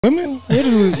women?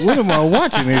 What am I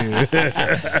watching here?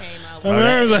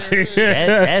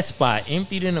 That spot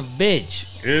emptied in a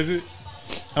bitch. Is it?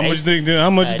 How much you think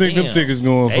them tickets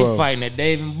going for? They fighting at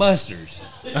Dave and Buster's.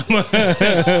 They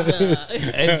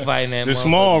fighting at the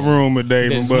small room at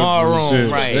Dave and Buster's. The small room,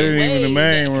 shit. right? They ain't even the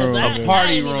main room. A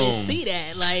party room. I didn't even see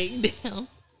that. Like, damn.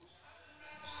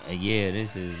 Yeah,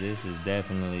 this is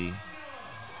definitely.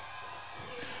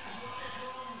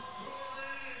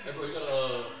 Hey bro, you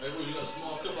got a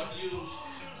small cup I can use?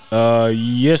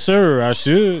 Yes sir, I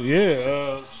should.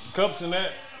 Yeah, cups and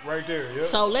that right there. Yep.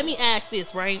 So let me ask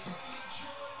this, right?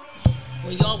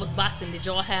 When y'all was boxing, did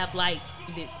y'all have like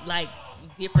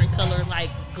different color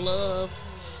like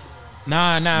gloves?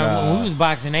 Nah. When we was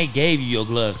boxing, they gave you your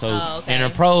gloves. So in the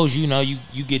pros,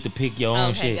 you get to pick your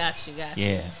own shit. Gotcha.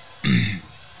 Yeah.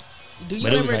 Do you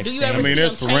ever I see mean,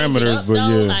 there's them parameters, up, but though?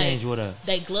 yeah. Like, change what up?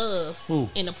 They gloves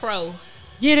in the pros.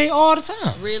 Yeah, they all the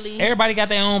time. Really? Everybody got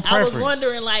their own preference. I was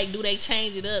wondering, like, do they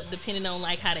change it up depending on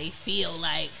like how they feel?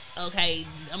 Like, okay,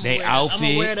 I'm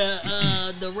gonna wear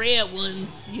the red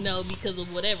ones, because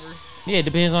of whatever. Yeah, it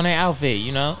depends on their outfit.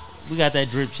 We got that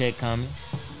drip check coming.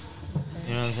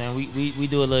 You know what I'm saying? We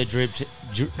do a little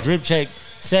drip check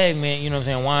segment. You know what I'm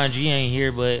saying? Juan G ain't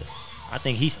here, but I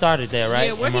think he started that,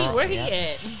 right? Yeah, where he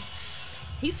at?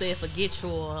 He said, "Forget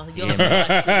y'all watch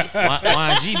this."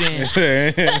 Juan G been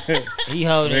he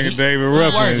holding. Nigga David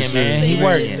Ruffin, working, man. He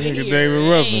working. Nigga David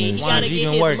Ruffin. Juan G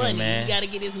been working, money. man. He gotta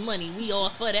get his money. We all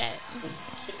for that.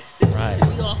 Right.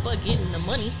 We all for getting the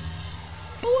money.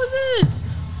 Who is this?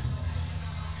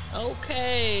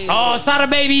 Okay. Oh, Sada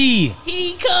baby.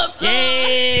 He come.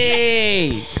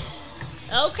 Yay.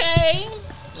 Okay.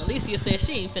 Alycia said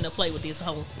she ain't finna play with this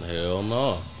hoe. Hell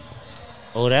no.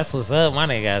 Oh, that's what's up. My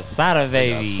nigga got Sada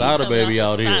baby. Sada baby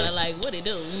out here. Like, what it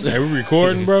do? Hey, we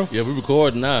recording, bro? Yeah, we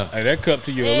recording now. Hey, that cup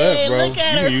to your left, bro. Look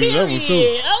at her, you can use that one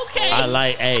too. Okay. I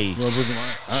like,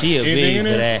 she a big for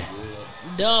that.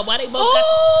 Dog, why they both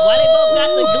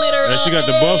got the glitter? Hey, she got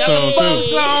the buffs on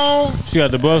too. She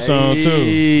got the buffs on too.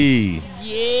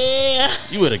 Yeah.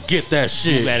 You better get that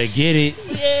shit. You better get it.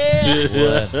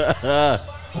 Yeah.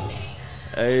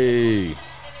 Hey.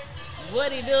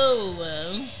 What he do?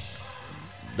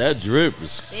 That drip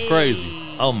is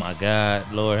crazy. Oh my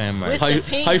God, Lord have mercy.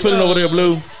 How you feeling over there,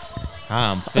 Blue?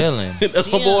 How I'm feeling?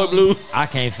 That's my boy, Blue. I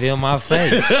can't feel my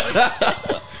face.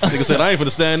 Nigga said I ain't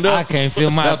finna stand up. I can't feel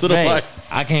my face.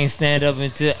 I can't stand up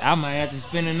until I might have to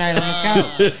spend the night on the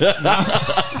couch.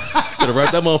 Gotta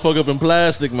wrap that motherfucker up in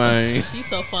plastic, man. She's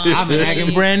so fun. I've been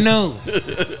acting brand new.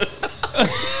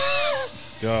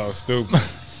 Y'all stupid.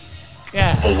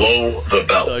 God. Below the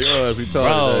belt.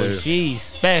 Bro, she's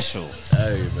special.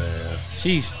 Hey, man.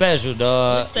 She's special,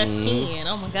 dog. Look at that skin.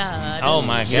 Oh, my God. Oh,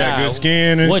 my God. She got good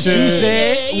skin and what shit. You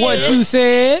said? Yeah. What you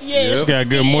said? Yeah, She got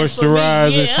good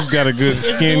moisturizer. She's got a good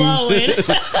skin. She got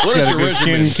a good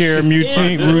skincare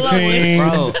routine.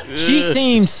 Bro, she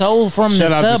seems so from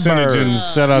the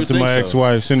suburbs. Shout out to my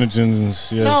ex-wife,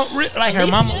 Synergens. Yes. No, like her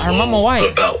mama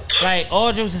white. Like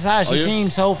all jokes aside, she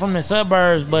seems so from the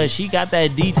suburbs, but she got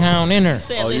that D-town in her.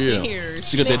 Said, listen here.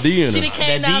 She got that D in her. She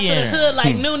came out to the hood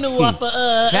like Nunu off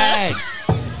of Facts.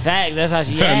 That's how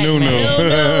she act, Nunu.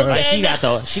 man. Like she got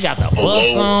the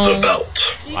buffs on.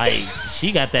 Like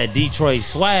she got that Detroit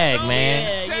swag,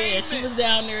 man. Yeah. She was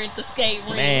down there at the skate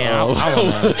rink. Man, I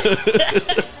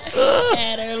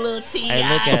had her little T.I. Hey,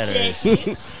 look at her.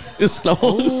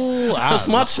 That's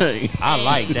my chain. I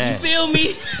like that. You feel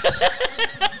me?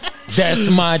 That's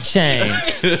my chain.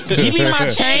 Give me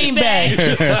my chain back.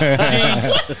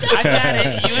 Jinx. I got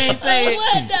it. You ain't say it.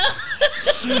 What the?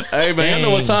 Hey, man, you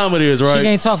know what time it is, right? She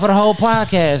can't talk for the whole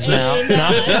podcast now.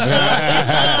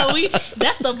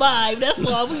 That's the vibe. That's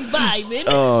why we vibing.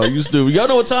 Oh, you stupid. Y'all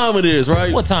know what time it is,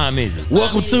 right? What time is it?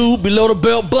 Welcome to Below the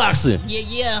Belt Boxing.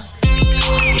 Yeah.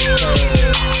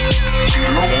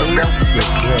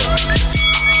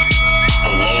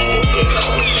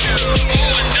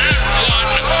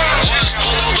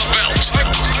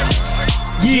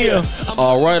 Yeah.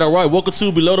 All right. Welcome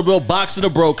to Below the Belt Boxing, the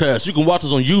broadcast. You can watch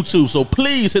us on YouTube, so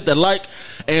please hit that like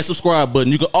and subscribe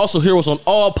button. You can also hear us on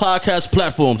all podcast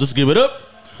platforms. Just give it up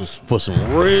for some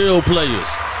real players.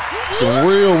 Some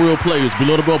real players.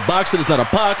 Below the Belt Boxing is not a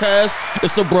podcast,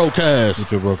 it's a broadcast.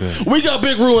 What's your broadcast? We got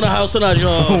Big Rue in the house tonight,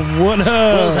 y'all. What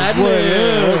up? What's happening?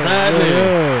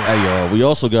 Hey, y'all. We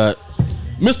also got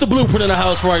Mr. Blueprint in the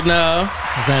house right now.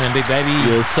 What's happening, big baby?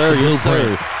 Yes, sir. Yes,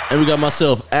 sir. And we got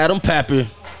myself, Adam Pappy.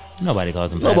 Nobody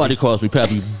calls him Pappy. Nobody calls me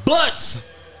Pappy. But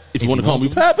if you want to call me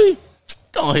Pappy,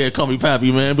 go ahead and call me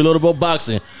Pappy, man. Below the Belt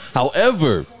Boxing.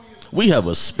 However, we have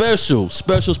a special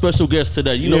guest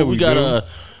today. You know, we got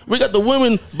We got the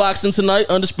women boxing tonight,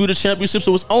 Undisputed Championship,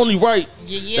 so it's only right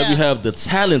that we have the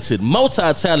talented,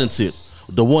 multi-talented,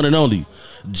 the one and only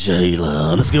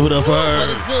Jayla. Let's give it up for her. What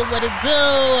it do? What it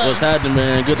do? What's happening,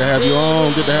 man? Good to have you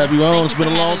on. Good to have you on. It's been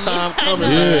a long time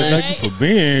coming. Yeah, thank you for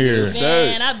being here.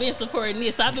 Man, I've been supporting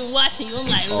this. I've been watching you. I'm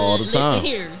like, all the time. Listen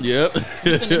here. Yep. You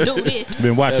finna do this.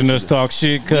 Been watching us talk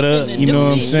shit, cut up. You know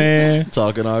what I'm saying?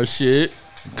 Talking our shit.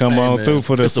 Come on through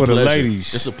for the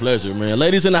ladies. It's a pleasure, man.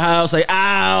 Ladies in the house, say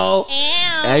ow.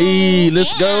 Ow. Hey,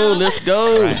 let's go. Let's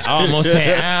go. Right, I almost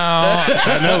said ow.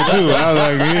 I know too. I was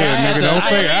like, yeah, nigga, don't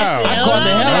say ow. I caught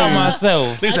the hell out of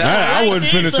myself. I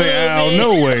wasn't finna say ow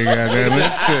no way, goddamn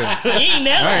it. Shit. I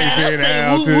ain't saying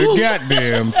ow to the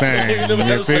goddamn thing.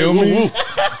 You feel me?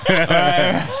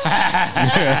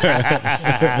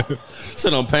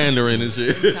 Said I'm pandering and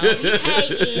shit.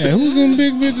 Hey, who's them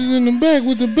big bitches in the back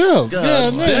with the belts?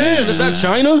 God damn, is that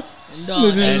China?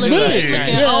 No, they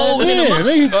looking old.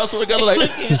 I swear to God,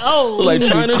 look like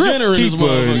China Jenner in this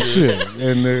motherfucker. Shit.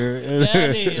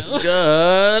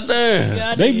 God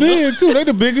damn. They big too. They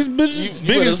the biggest bitches,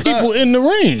 biggest people in the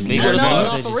ring.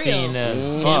 No, for real.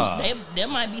 There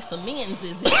might be some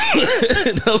menses.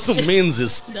 Some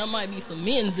menses. There might be some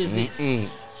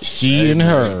menses. She and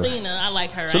her. Christina, I like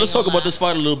her. So let's talk about this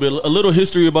fight a little bit. A little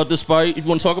history about this fight, if you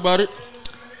want to talk about it.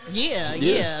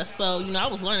 Yeah. So, I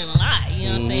was learning a lot, you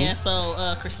know what I'm saying?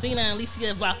 So, Christina and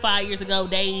Alycia, about 5 years ago,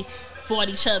 they fought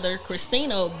each other.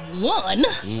 Christina won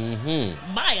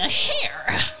by a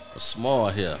hair. A small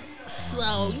hair. So,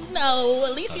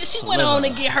 Alycia, she went on to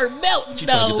get her belts, she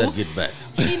though. Trying to get back.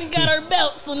 She done got her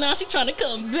belts, so now she trying to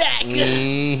come back.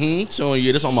 Showing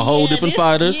you this on a whole different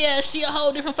fighter. Yeah, she a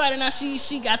whole different fighter now. She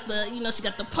got the, she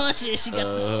got the punches, she got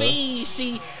the speed.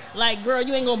 She like, girl,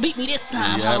 you ain't gonna beat me this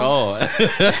time, at all.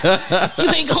 You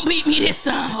ain't gonna beat me this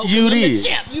time, ho. You did. The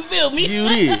champ, you feel me? You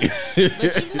did.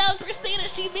 But Christina,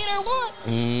 she did her once.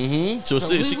 So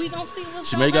we gonna see what's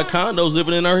she may got condos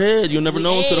living in her head. You'll never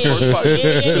know until the first fight,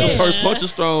 until the first punch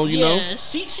is thrown. You know.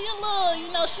 She a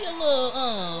little, she a little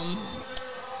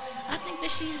I think that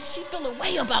she feel a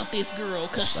way about this girl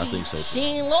because she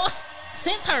ain't lost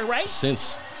since her, right? She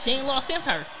ain't lost since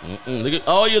her. Look at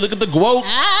the GWOT.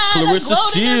 Clarissa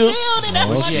Shields. That's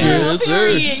my girl,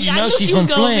 period. You know she from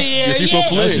Flint. Yeah, she from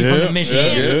Flint. She from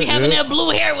Michigan. She be having that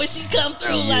blue hair when she come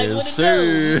through. Like, what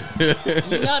it do?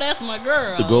 That's my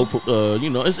girl. The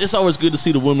GWOT, it's always good to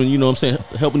see the women, you know what I'm saying,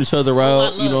 helping each other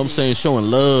out, you know what I'm saying,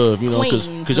 showing love,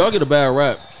 because y'all get a bad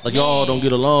rap. Like, y'all don't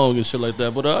get along and shit like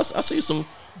that. But I see some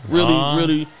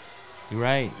really... You're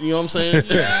right. You know what I'm saying?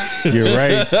 Yeah. You're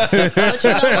right. But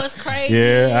what's crazy?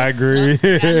 Yeah, I agree.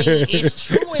 It's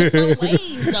true in some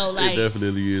ways, though. Like, it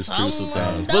definitely is true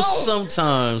sometimes. But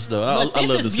sometimes, though, I love to see it.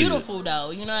 This is beautiful,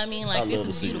 though. You know what I mean? Like, this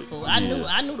is beautiful. I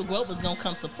knew the GWOT was gonna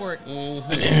come support.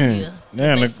 Man,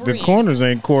 the corners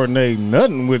ain't coordinating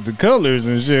nothing with the colors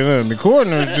and shit. Huh? The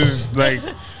corners just like.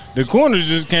 The corners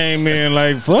just came in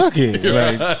like, fuck it.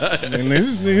 Like, and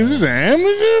is this an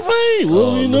amateur fight?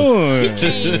 What we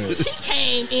doing? She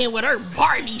came in with her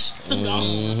Barbie suit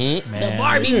on. The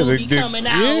Barbie movie coming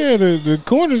out. Yeah, the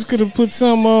corners could have put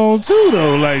something on too,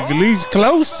 though. Like, at least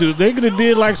close to. They could have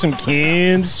did like some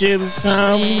Ken shit or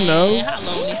something, How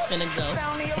long this finna go?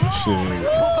 Shit.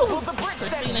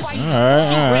 Christina, she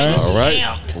all right.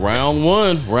 Round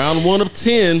one of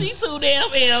 10. She too damn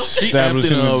amped. She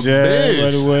establishing the jab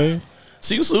right away.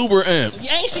 She's super amped.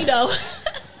 Ain't she though?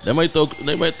 They might throw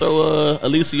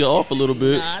Alycia off a little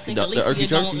bit. Nah, I think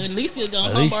Alycia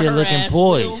gonna Alycia her looking ass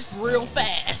poised real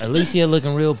fast. Alycia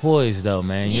looking real poised though,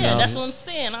 man. You know? That's what I'm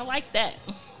saying. I like that.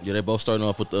 Yeah, they both starting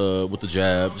off with the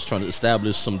jab, just trying to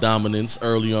establish some dominance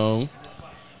early on.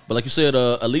 But like you said,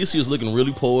 Alycia is looking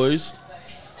really poised.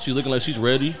 She's looking like she's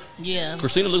ready. Yeah.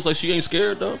 Christina looks like she ain't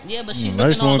scared though. Yeah, but she's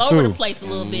looking all over the place a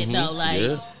little bit though.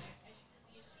 Like,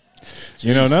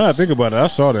 now that I think about it, I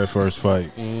saw that first fight,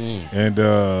 and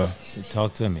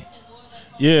talk to me.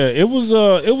 Yeah, it was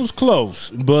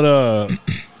close, but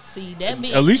see that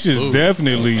Alicia's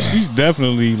she's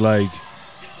definitely like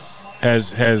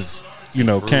has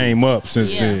came up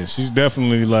since then. She's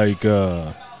definitely like.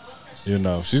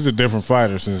 She's a different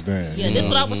fighter since then. Yeah, that's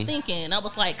what I was thinking. I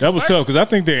was like, that was tough because I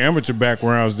think their amateur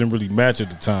backgrounds didn't really match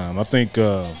at the time. I think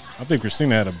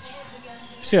Christina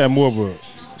had more of a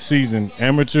seasoned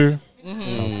amateur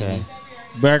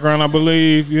background, I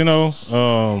believe.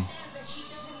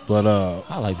 But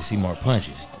I like to see more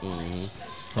punches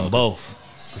from both.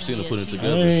 Christina put it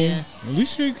together. At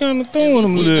least she kind of throwing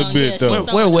them a little bit though.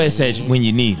 Where Wes at when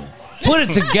you need him? Put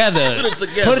it together.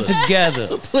 Put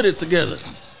it together.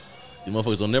 You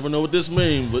motherfuckers don't never know what this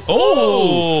means, but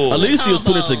Alicia's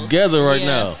put it together right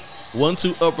now.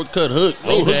 1-2 uppercut hook.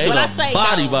 Oh, hook to But I the say,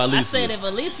 body though, by Alycia. I said if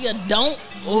Alycia don't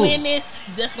win this,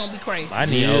 that's gonna be crazy. I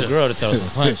need old girl to throw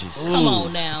some punches. Come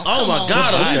on now. Oh my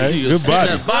God, Okay, Alycia good body.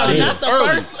 that body Not the early.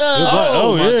 first.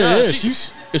 Oh, my God. yeah.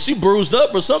 Is she bruised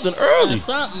up or something early?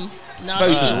 Something. No, Face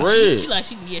is red. she like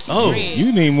she Oh, red.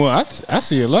 you need more. I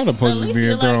see a lot of punches Alycia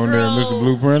being thrown like, there, girl. Mr.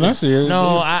 Blueprint. I see it.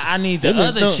 No, I need the They been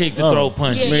other throw- chick to oh. throw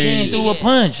punches. Yeah, She ain't yeah, threw a yeah.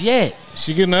 punch yet.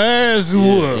 She getting her ass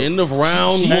whooped. End of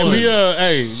round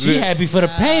Hey, one. She happy for the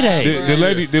payday.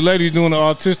 the ladies doing the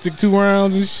autistic 2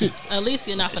 rounds and shit.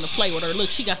 Alycia not gonna play with her. Look,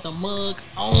 she got the mug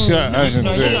on. I shouldn't No, have you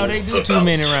know said they that. do 2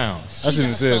 minute rounds. I shouldn't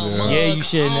have said that. Yeah, you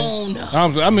shouldn't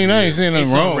have. On. I mean, I ain't saying nothing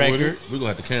It's on wrong with record. it. We're going to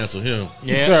have to cancel him.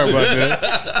 Yeah, Sorry about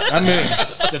that. I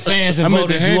mean, the fans have I'm at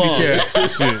the voted you off. handicap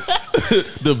shit.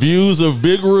 The views of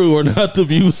Big Roo are not the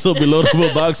views of Below the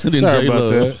Belt Boxing and Sorry J about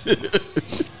Love.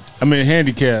 that. I mean,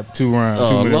 handicap 2 rounds. Oh,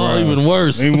 2 minute Lord, rounds. even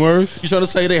worse. Even worse. You trying to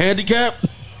say they handicapped?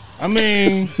 I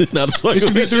mean, Nah, that's why it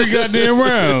should be 3 goddamn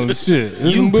rounds. Shit.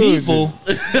 This You some bullshit. people,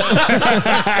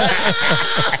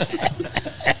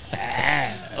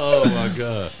 Oh my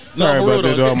God! Sorry No, for about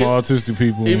real, that, all my though. autistic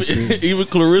people and shit. Even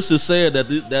Clarissa said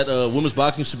that women's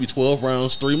boxing should be 12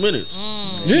 rounds, 3 minutes.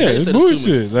 Yeah, it's said it's 2 bullshit.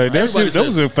 minutes. Like that Everybody shit. That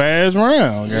was a fast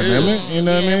round. Goddamn it. You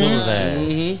know what I mean?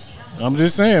 super fast. I'm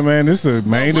just saying, man. This is a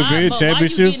main event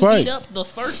championship Why you fight. beat up the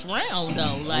first round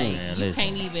though? Like Man, you listen.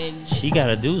 can't even. She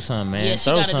gotta do something, man. Yeah, she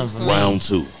Throw gotta do something for something. me. Round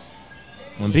 2.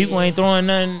 When people ain't throwing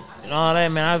nothing and all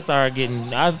that, man,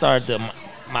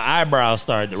 my eyebrows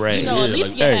started to raise. You know,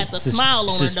 Alycia hey, had the smile on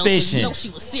her though, so suspicion. you know she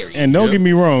was serious. And don't Yep. get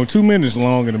me wrong, 2 minutes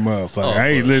longer than motherfucker.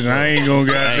 Hey, listen, I ain't gonna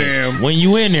goddamn. When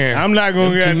you in there, I'm not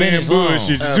gonna them 2 goddamn minutes long. bullshit.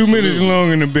 You. 2 Absolutely. minutes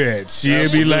long in the bed.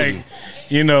 She'll be like,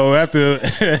 you know, after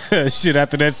shit,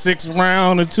 after that 6th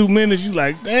round or 2 minutes, you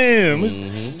like, damn, it's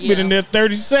been in there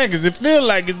 30 seconds. It feel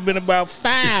like it's been about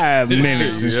 5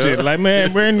 minutes and shit. Like,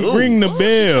 man, ring the She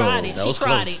bell. tried it. That She was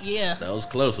tried close. it. Yeah. That was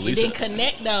close. At It least didn't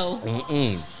connect though.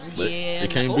 But Yeah. it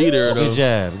can't no. be there Good though.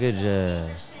 job, good job.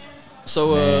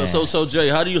 So Jay,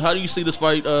 how do you see this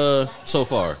fight so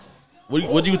far?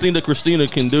 What do you think that Christina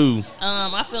can do?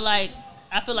 I feel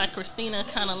like Christina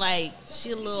kind of like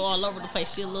she a little all over the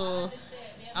place. She a little.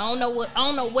 I don't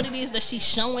know what it is that she's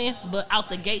showing, but out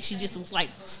the gate she just was like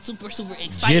super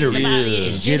excited Jittery. about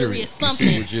it. Yeah. Jittery or something.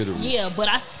 Super jittery. Yeah, but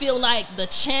I feel like the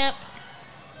champ,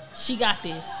 she got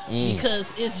this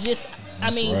because it's just. I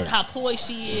mean, right. how poised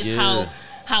she is, Yeah.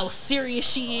 how serious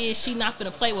she is. She not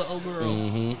finna play with old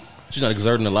girl. She's not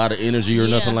exerting a lot of energy or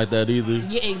Yeah. nothing like that either.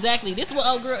 Yeah, exactly. This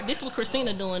is what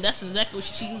Christina doing. That's exactly what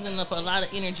she's using up a lot of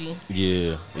energy.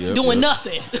 Yeah, Doing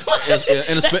nothing. And That's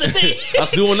the thing.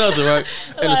 that's doing nothing, right?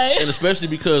 Like- And especially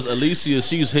because Alycia,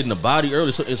 she's hitting the body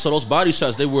early, so those body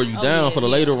shots they wear you Oh, down yeah, for the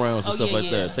yeah. later rounds and Oh, stuff yeah, like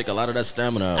yeah. that. Take a lot of that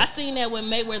stamina I out. seen that when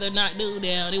Mayweather knocked dude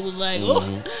down. It was like, oh,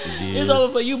 Yeah. it's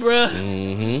over for you, bruh.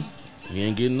 He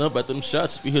ain't getting up at them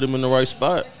shots if you hit him in the right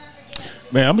spot.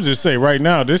 Man, I'm gonna just say right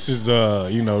now, this is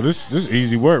this is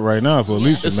easy work right now for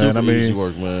Alycia, It's man. super I mean, easy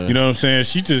work, man. you know what I'm saying?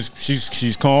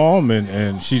 She's calm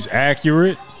and she's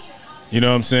accurate. You know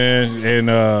what I'm saying? And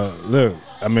look,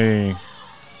 I mean,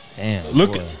 Damn.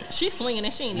 look, boy. She's swinging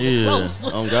and she ain't even Yeah, close.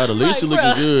 God, Alycia Like, looking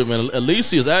bruh. good, man.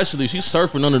 Alycia is actually she's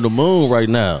surfing under the moon right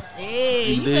now.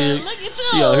 Hey, you dig? better look at you.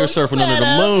 She out here surfing under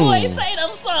the moon. Boy, say them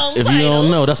songs. If you don't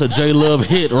know, that's a J Love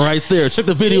hit right there. Check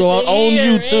the video out on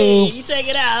Hey, YouTube. you check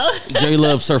it out. J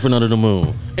Love surfing under the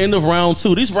moon. End of round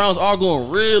 2. These rounds are going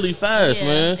really fast,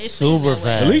 man. it seems Super that way.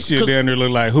 fast. Alycia down there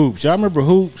look like Hoops. Y'all remember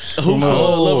Hoops? Hoops. From,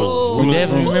 Oh, we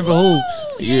definitely remember hoops.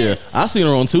 Yes. Yeah, I seen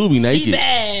her on Tubi She naked.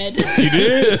 bad. You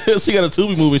did? She got a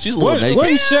Tubi movie. She's a little naked.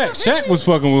 Wasn't Shaq? Shaq was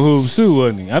fucking with Hoops too,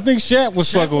 wasn't he? I think Shaq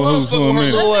was fucking with Hoops for a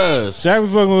minute. little ass. Shaq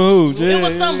was fucking with Hoops. Yeah, It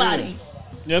was yeah, somebody.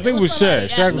 Yeah, I think it was Shaq.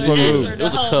 Shaq was fucking with Hoops. It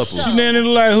was a couple. She down there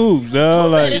look like Hoops,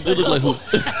 dog. Like, She did look like who?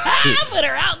 I put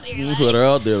her out there. You Like, put her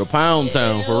out there, the Pound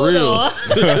Town for real. I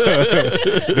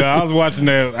was watching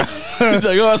that. Like,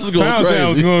 oh, this is going Pound Town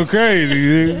was crazy. going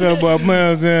crazy. Talk about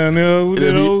Pound Town,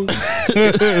 And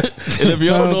if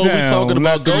y'all know what we're talking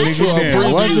about, go Nigga to our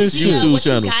down. Watch previous this shit. what YouTube you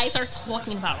channel. guys are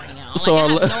talking about right now. So Like, I our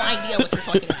have no idea what you're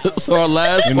talking about. So our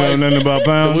last You know fight, nothing about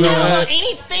Pound We I don't Town? don't have- know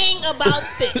anything about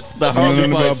this. the Harley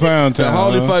nothing about fights. Pound The Town,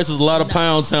 Harley huh? fights is a lot of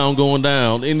Pound Town going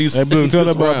down in these. Hey, Blue, tell her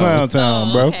this about round. Pound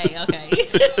Town, bro. Okay.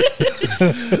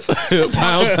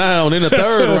 Pound Town in the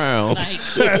third round. Like,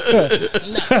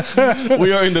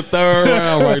 We are in the third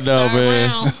round right now, man.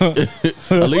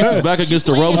 Alicia's back against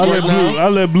the ropes I right now.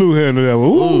 let Blue handle that one.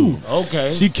 Ooh.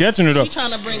 Okay. She catching it she up.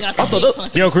 trying to bring out the thought big that-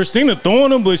 punches. Yo, Christina throwing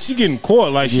them, but she getting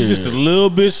caught. Like, she's Yeah. just a little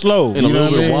bit slow. And a you know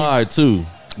little what I bit mean? wide too.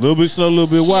 A little bit slow, a little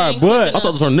bit She wide. ain't But I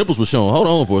thought her nipples were showing. Hold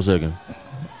on for a second.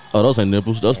 Oh, those ain't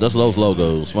nipples. That's those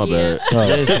logos. My bad.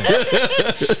 Listen,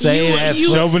 say that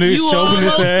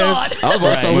chauvinist ass. I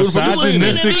was about to say,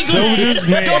 misogynistic chauvinist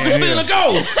man. Go, Christina,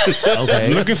 go.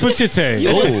 okay. Looking for titty. You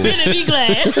finna be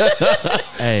glad.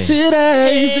 Hey,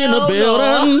 Titties in the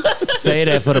building. say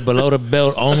that for the below the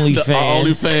belt OnlyFans.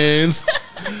 OnlyFans.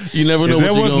 You never know Is what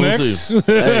that you're what's gonna next? see.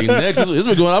 Hey, next it's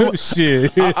been going on.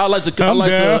 Shit. I like to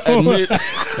admit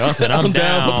Y'all said I'm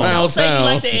down for Pound So you Town.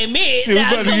 like to admit. Shit, we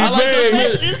about to get now, come on, paid.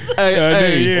 confessions.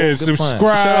 Hey, Yeah,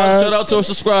 subscribe. shout out to our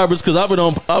subscribers because I've been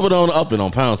on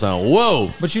Pound Town.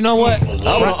 Whoa, But you know what? I've been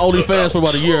on OnlyFans for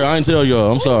about a year. I ain't tell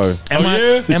y'all. I'm sorry. Am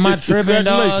I tripping,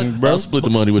 Congratulations, dog? bro. I'll split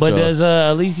the money with But y'all. does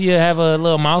Alycia have a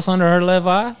little mouse under her left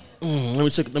eye? Let me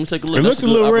take a look. It That's looks a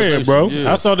good little red, bro. observation.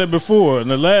 Yeah. I saw that before in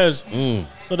the last.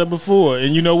 Saw that before,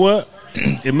 and you know what?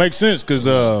 It makes sense because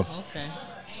Okay.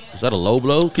 Is that a low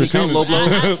blow? Can you count low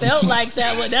blows? I felt like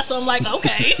that. But that's what I'm like.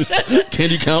 Okay. Can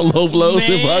you count low blows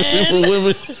in boxing for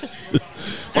women?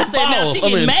 I said now she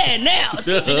getting mad now.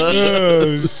 She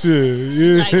oh shit,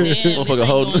 yeah. like, damn, this ain't Motherfucker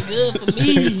holding- going good for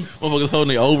me. Motherfuckers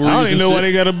holding their ovaries. I don't even and know why shit.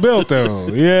 they got a belt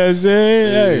on. You know what I'm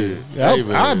saying? Hey, Hey,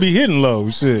 man. I'd be hitting low.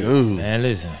 Shit, Man,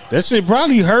 listen. that shit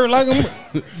probably hurt like a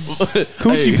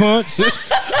coochie Hey. punch.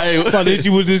 Hey, About to hit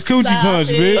you with this coochie Stop punch,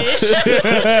 it.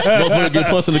 bitch. motherfucker get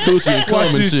punched in the coochie and Watch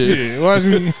come and this shit. shit. Watch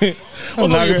me. I'm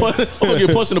not Motherfucker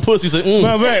get punched in the pussy. Say,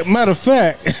 Matter of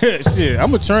fact, shit.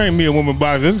 I'm gonna train me a woman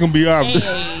boxer. That's gonna be our.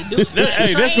 Hey, dude,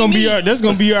 Hey, that's gonna be our. That's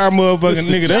gonna be our motherfucking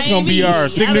nigga. That's gonna be our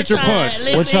signature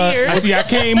punch. What y'all- I see. I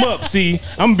came up. See,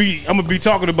 I'm gonna be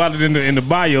talking about it in the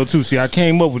bio too. See, I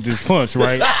came up with this punch,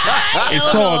 right? It's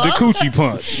called the coochie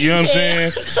punch. You know what I'm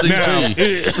saying? Now, CP.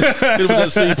 Hit him with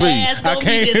that CP. ass gonna I be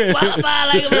can't- disqualified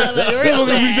like a motherfucker. Real We're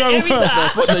gonna be bad talking every about- time.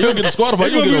 Fuck that, you'll get disqualified.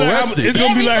 it's You'll gonna be get like arrested. it's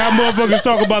gonna be like how motherfuckers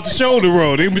talk about the shoulder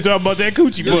roll. They be talking about that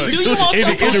coochie punch. do you want your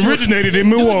It coochie- originated in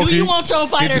Do Milwaukee. you want your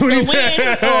fighters to win, or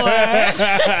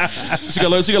She got to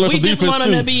learn we some just defense want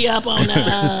them to too. be up on the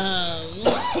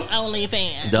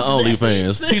OnlyFans? The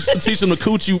OnlyFans. Teach them the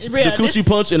coochie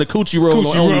punch and the coochie roll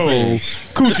Coochie on roll,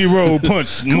 OnlyFans. coochie roll,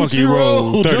 punch, monkey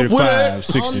roll, roll, jump with 35, On the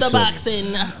 67. boxing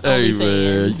Hey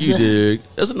man, OnlyFans. you dig?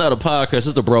 That's not a podcast.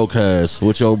 It's the broadcast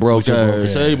with your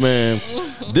broadcast. Hey man,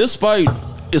 this fight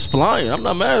is flying. I'm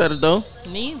not mad at it though.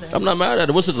 Neither. I'm not mad at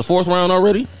it. What's this? The fourth round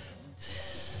already?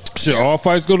 Shit, all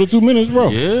fights go to 2 minutes, bro.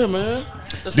 Yeah, man.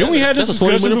 Didn't we have this That's a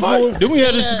 20-minute discussion before? fight. Didn't we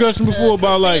have this discussion before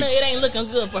about Christina, like? it ain't looking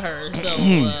good for her. So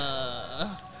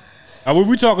Were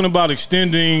we talking about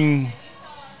extending?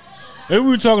 Maybe we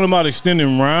were talking about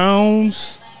extending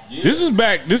rounds. Yeah. This is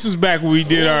back when we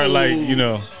did our like you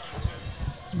know.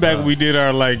 It's back when we did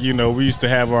our like you know we used to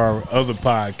have our other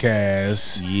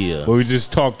podcasts. Yeah. Where we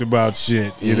just talked about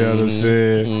shit. You know what I'm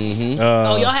saying?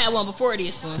 oh, y'all had one before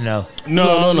this one. No.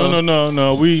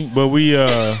 No.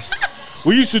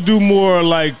 We used to do more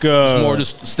like It's more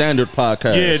just standard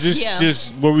podcast. yeah,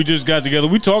 just where we just got together.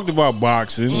 We talked about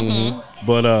boxing,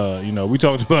 but you know, we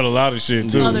talked about a lot of shit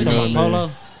too. Other You know what I mean? Polo?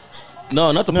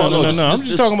 No, not the No, polo. no. I'm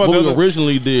just talking about what the we other-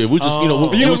 originally did. We just, you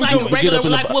know, You know, It was we like do- a regular,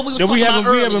 like what we was Yeah, talking about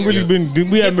we haven't earlier. really been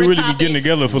Different getting topics.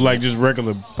 together for like just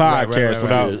regular podcasts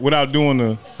right. without doing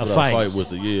the. A fight fight.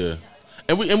 with it, yeah.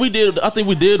 And we did. I think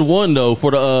we did one though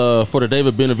for the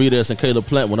David Benavidez and Caleb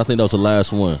Plant one. I think that was the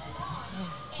last one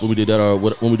when we did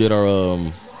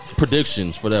our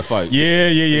predictions for that fight.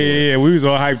 Yeah. We was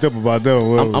all hyped up about that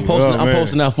one. I'm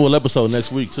posting that full episode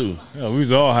next week too. Yeah, we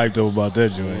was all hyped up about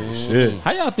that joint. Shit.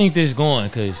 How y'all think this going?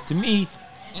 Because to me,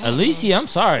 Alycia, I'm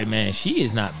sorry, man. She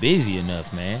is not busy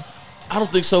enough, man. I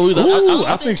don't think so either. Ooh,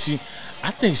 I think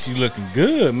she looking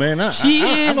good, man. She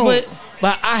I is, don't-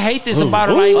 but I hate this about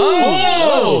her. Like, She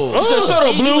said, "Shut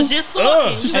up, He Blue." was just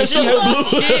talking. She said, He "Shut was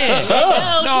up, just Blue."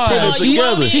 talking. No, She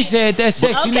said, she said that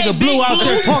sexy Okay, nigga Blue Big out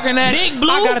there talking that. Big Blue?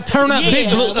 I gotta turn up Yeah, Big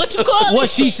Blue. what you call it? What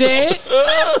she said?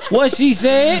 What she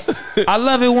said? I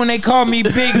love it when they call me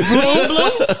Big Blue.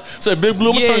 Said, "Big Blue,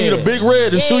 I'm gonna turn you to Yeah. Big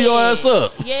Red and chew your ass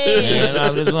up." Yeah.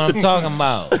 Yeah, that's what I'm talking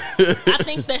about. I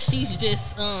think that she's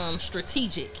just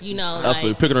strategic, you know. I feel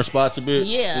Like, picking her spots a bit.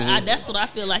 yeah, that's what I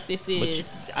feel like this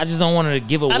is. I just don't want her to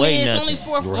give away I mean, it's nothing. only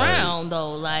fourth round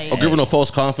though. Like, Or give her no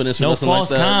false confidence. Or No nothing false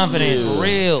like that. confidence, Yeah. for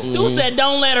real. dude said,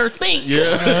 "Don't let her think."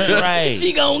 Yeah. Right.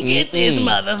 She gonna get this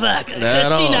motherfucker. Not at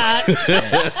She all. not.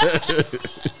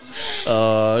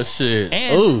 Oh shit!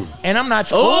 And I'm not.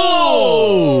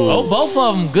 Oh, both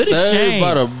of them good exchange. Saved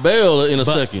by the bell in a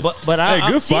second. But hey,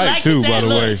 good fight too, by the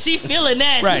way. She feeling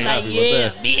that. Right. She's like, yeah,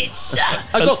 bitch.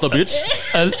 I got the bitch.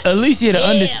 Alycia, the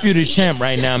undisputed champ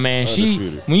right now, man.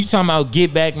 When you talking about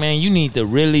get back, man, you need to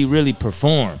really, really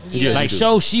perform. Yeah. Like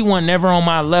show she wasn't never on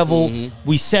my level.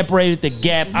 We separated the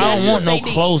gap. I don't want no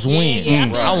close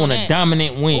win. I want a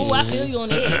dominant win. Oh, I feel you on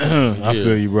that. I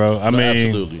feel you, bro. I mean,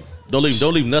 absolutely. Don't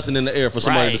leave nothing in the air for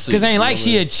somebody to see. Because ain't like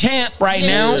she a champ right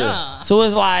now. So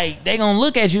it's like they gonna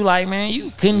look at you like, man,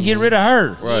 you couldn't get rid of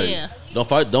her. Right. Yeah.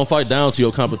 Don't fight down to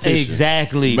your competition.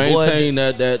 Exactly. Maintain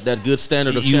that good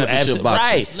standard of championship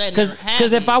boxing. Right.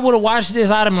 Because if I would have watched this,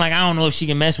 I'd have been like, I don't know if she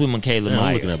can mess with Michaela.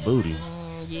 I'm looking at booty.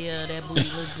 Yeah, that booty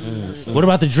looks good. What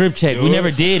about the drip check? We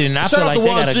never did, and I feel like they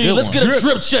got a good Let's one. get a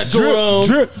drip check going on.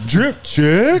 Drip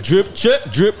check. Drip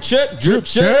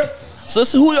check. So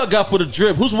let's see who y'all got for the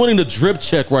drip. Who's winning the drip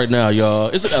check right now, y'all?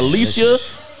 Is it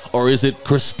Alycia or is it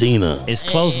Christina? It's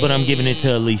close, but I'm giving it to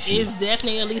Alycia. It's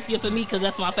definitely Alycia for me because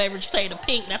that's my favorite shade of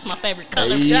pink. That's my favorite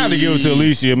color. You gotta give it to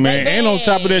Alycia, man. And on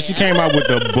top of that, she came out with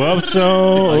the buff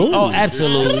song. Oh,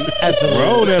 absolutely.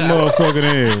 Roll that motherfucker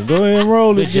in. Go ahead and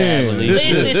roll it again.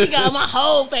 Listen, she got my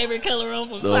whole favorite color on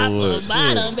from top to the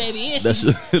bottom, baby. And That's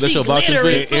she your boxing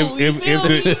glittery pick. too, you feel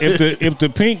me? If the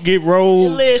pink get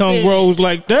rolled, tongue rolls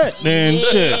like that, then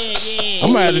shit. I'm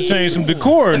gonna have to change some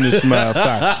decor in this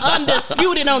motherfucker.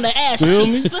 Undisputed on the ass Feel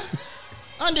me? cheeks.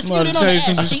 Undisputed on the change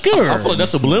some ass cheeks. decor. I feel like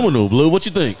that's subliminal, Blue. What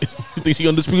you think? You think she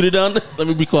undisputed down there? Let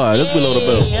me be quiet. That's below the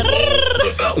belt.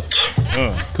 The belt.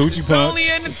 Coochie punch.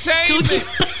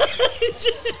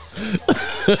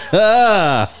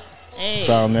 Hey,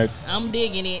 Found that. I'm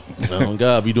digging it. Oh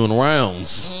God, be doing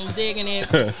rounds. I'm digging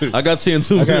it. I got 10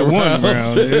 too. I got one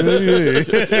round.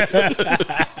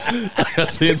 I got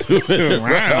 10 too.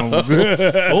 Rounds.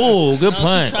 Oh, good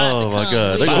punch. Oh my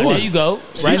God. They There going. you go.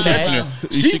 Right back.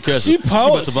 She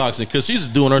posed. to boxing because she's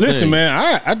doing her Listen,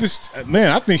 thing.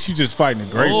 man, I think she's just fighting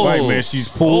a great fight, man. She's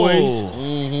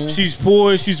poised. She's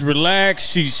poised. She's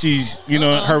relaxed. She's you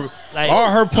know all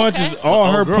her punches,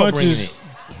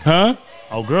 huh?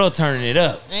 Oh, girl turning it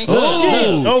up.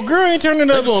 Oh, girl ain't turning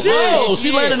up. Oh,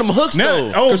 she landed them hooks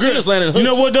though. Christina's landing hooks. You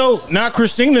know what though? Not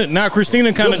Christina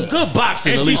kind of good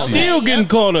boxing, and Alycia. she's still getting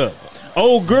caught up.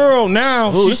 Oh, girl,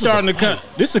 now she's starting to cut.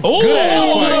 This is a good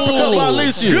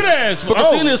ass fight. Good ass fight. But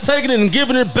Christina is taking it and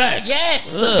giving it back.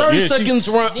 Yes. 30 seconds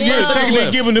round. Yeah, taking it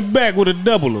and giving it back with a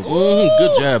double of.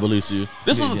 Good job, Alycia.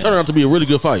 This is turning out to be a really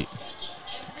good fight.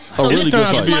 So really good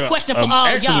this is fight. my question for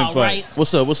all y'all, right?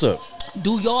 What's up?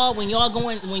 Do y'all when y'all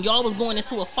was going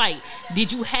into a fight,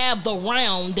 did you have the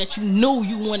round that you knew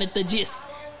you wanted to just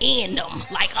end them?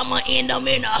 Like, I'm gonna end them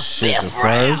in a fifth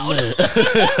round. As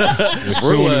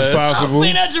soon as possible.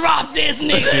 I'm finna drop this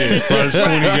nigga. First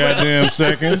 20 goddamn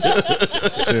seconds.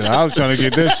 Shit, I was trying to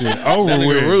get that shit over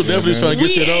with. Real definitely trying to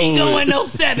get shit over with. We ain't going no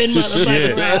 7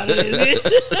 motherfucking round in this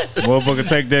bitch. Motherfucker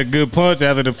take that good punch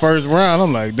after the first round.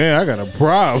 I'm like, damn, I got a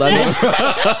problem.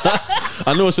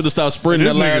 I know I should have stopped sprinting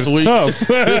that last week. Tough.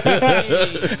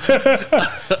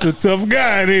 It's a tough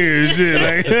guy in here and shit.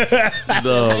 Like,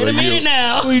 No, Wait a minute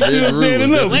now. we still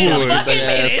standing up for Wait a it.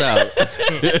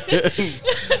 fucking minute.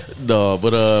 No,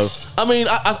 but I mean,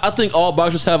 I think all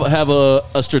boxers have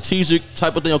a strategic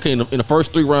type of thing. Okay, in the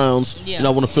first 3 rounds, Yeah. I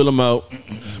want to fill them out.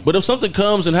 But if something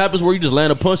comes and happens where you just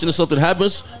land a punch and if something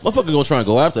happens, motherfucker gonna try and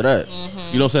go after that. You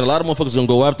know what I'm saying? A lot of motherfuckers gonna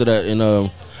go after that.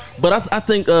 And but I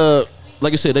think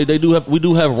like I said, we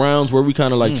do have rounds where we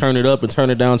kind of like turn it up and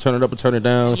turn it down, turn it up and turn it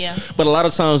down. Yeah. But a lot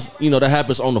of times, you know, that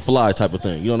happens on the fly type of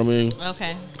thing. You know what I mean?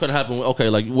 Okay. Could happen. Okay,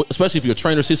 like especially if your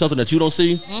trainer sees something that you don't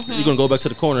see, you're gonna go back to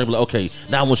the corner and be like, okay,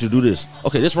 now I want you to do this.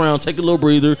 Okay, this round, take a little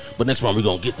breather, but next round we're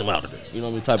gonna get them out of there. You know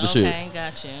what I mean? Type of shit. Okay,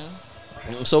 got you.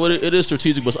 So it is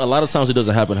strategic, but a lot of times it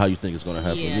doesn't happen how you think it's gonna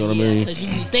happen. Yeah, you know what I mean? Because you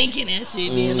be thinking that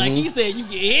shit, then like you said, you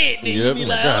get hit, then you Yep. be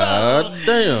like, God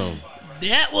damn.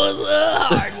 that was a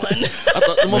hard one. I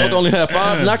thought the motherfucker only had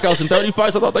 5 knockouts in 30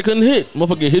 fights. I thought they couldn't hit.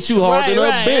 Motherfucker hit you hard than a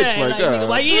bitch. Like, nigga,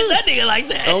 why you hit that nigga like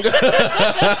that?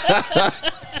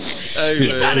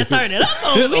 He's trying to turn it up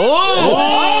on me.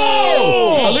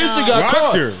 Alycia got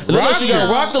caught. Alycia got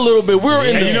rocked a little bit. We were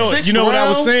in the You know what I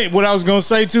was saying? What I was gonna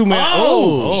say too, man.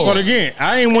 But again,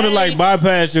 I ain't want to like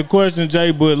bypass your question,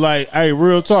 Jay. But like, hey,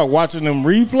 real talk. Watching them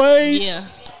replays, Yeah.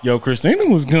 Yo, Christina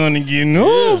was kind of getting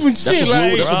off and shit.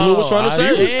 That's what Blue was trying to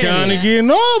say. She was kind of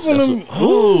getting off on them.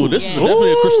 Ooh, this is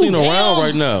definitely a Christina round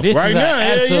right now. This Right is now,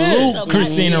 an absolute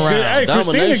Christina round.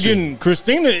 Hey,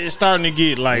 Christina is starting to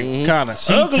get like kind of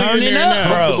ugly turning in there up,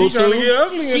 now. bro. She trying to get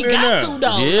ugly She in there got now. to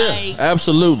though. Yeah, Like,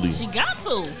 absolutely. she got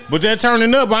to. But that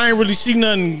turning up, I ain't really see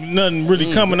nothing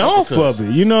really coming off of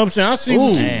it. You know what I'm saying? I see.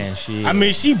 Man, shit. I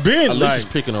mean, she been Alicia's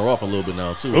like, picking her off a little bit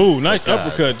now too. ooh, nice God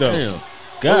uppercut though. Damn.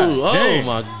 God Ooh, oh damn.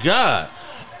 my God.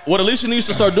 What Alycia needs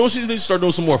to start doing, she needs to start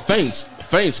doing some more feints,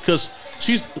 because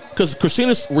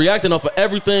Christina's reacting off of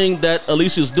everything that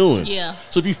Alicia's doing. Yeah.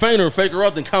 So if you feint her and fake her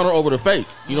up, then counter over the fake.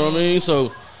 You know what I mean?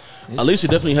 So Alycia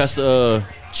definitely has to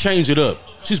change it up.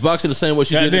 She's boxing the same way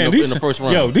she did in the first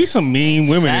round. Yo, these some mean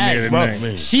women Facts, in there bro.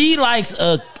 tonight. She likes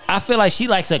I feel like she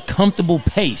likes a comfortable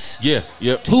pace. Yeah,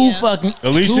 yep. Too fucking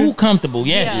Alycia? too comfortable.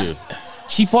 Yes. Yeah.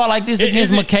 She fought like this Is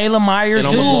against it- Michaela Meyer And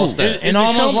too, almost lost that. and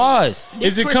almost lost.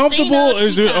 Is it Christina, comfortable? she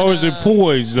Is it or is it kinda-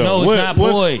 poised though? No, it's not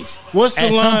poised. What's the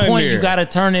At line some point, there? you got to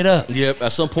turn it up. Yep,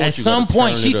 at some point At you some gotta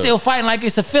point, turn she's it up. still fighting like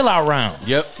it's a fill-out round.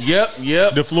 Yep.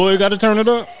 The Floyd got to turn it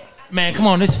up. Man, come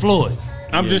on, this Floyd.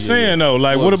 I'm just saying though,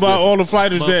 like, Floyd what was about different. all the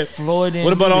fighters But that? Floyd didn't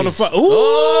What about do all the this. fighters? Ooh,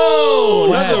 Oh,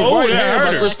 that's another a right that hand hurt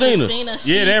by her. Christina.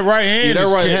 Yeah, that right hand. that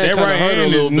is right ca- hand that kinda right hurt her a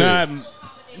hand little is bit. not.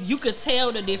 You could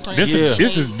tell the difference.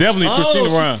 This is definitely Christina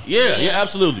round. Yeah,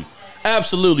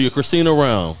 absolutely a Christina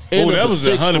round. Oh, that was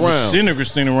 100% a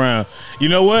Christina round. You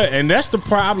know what? And that's the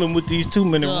problem with these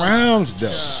 2-minute rounds,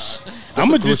 though. I'm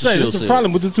gonna just say that's the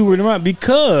problem with the 2-minute round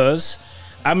because,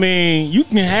 I mean, you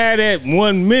can have that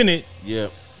 1 minute Yeah.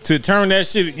 to turn that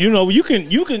shit. You know, you can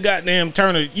goddamn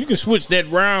turn it. You can switch that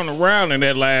round around in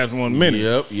that last 1 minute.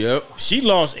 Yep. She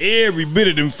lost every bit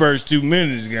of them first 2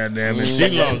 minutes. Goddamn it, she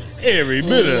lost every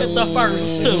bit of them. The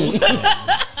first two.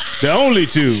 The only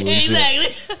two.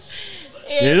 Exactly.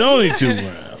 There's only 2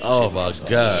 rounds. Oh my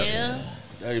God. Yeah.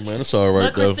 Hey man, it's all right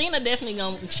But though. Christina definitely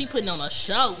she putting on a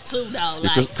show too, though.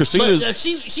 Like, Yeah, Christina's- but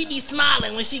she be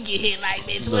smiling when she get hit like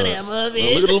bitch, whatever. Look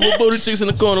Bitch. at the little booty cheeks in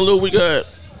the corner, little weak head.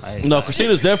 No,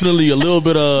 Christina's definitely a little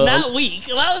bit Not weak.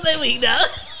 Why was they weak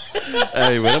though?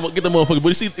 Hey man, I'm gonna get the motherfucker. But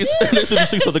you see, they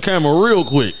see the camera real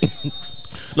quick.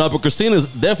 No, but Christina's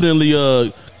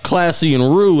definitely classy and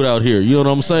rude out here. You know what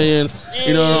I'm saying?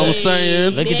 You know what I'm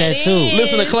saying? Look at that too.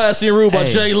 Listen to Classy and Rude by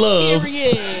Hey. J Love.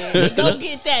 Period. Go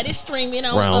get that. It's streaming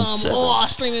on Round 7. all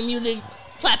streaming music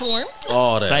platforms.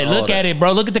 All that. Like, look at it,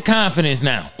 bro. Look at the confidence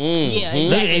now. Yeah,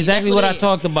 Look at exactly what I it is.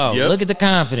 talked about. Yep. Look at the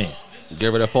confidence.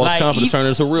 Give her that false Like, confidence, turn it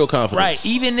into real confidence. Right.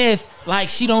 Even if like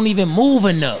she don't even move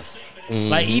enough.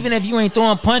 Like even if you ain't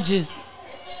throwing punches.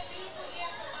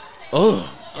 Ugh.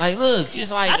 Like look,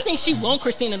 just like I think she want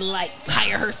Christina to like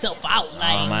tire herself out.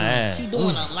 Like my ass. she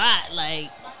doing a lot. Like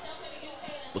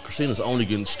But Christina's only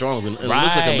getting stronger. And it Right.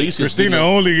 looks like Alicia's Christina getting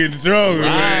only getting stronger, Right.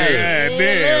 man. God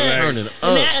damn, like, turning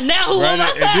up. now who right on my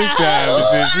at side? this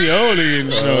time, she only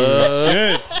getting stronger.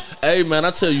 Shit. Hey man,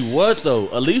 I tell you what though,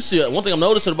 Alycia. One thing I'm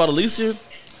noticing about Alycia,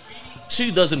 she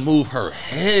doesn't move her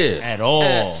head At all.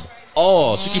 At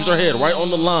all. She keeps her head right on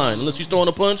the line. Unless she's throwing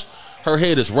a punch, her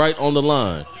head is right on the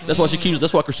line. That's why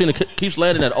That's why Christina keeps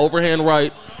landing that overhand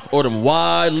right or them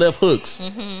wide left hooks.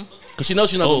 Cause she knows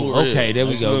she's not gonna move her okay, head. there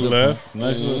we Nice go. little Good left.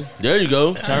 Nice little. There you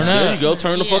go. Turn There up. you go.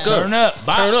 Turn the fuck Yeah. up. Turn up.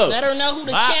 Bop. Turn up. Let her know who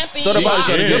the Bop. champion Throw the is. body shot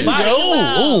Yeah. again. Good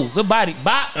body. Ooh, good body.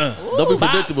 Bop. Don't be Bop.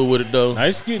 predictable with it though.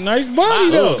 Nice body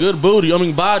Oh, though. good booty. I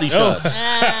mean body shots.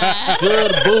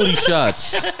 Good booty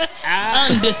shots.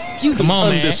 Undisputed. Come on,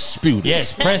 man. Undisputed.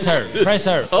 Yes, press her. Press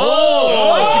her.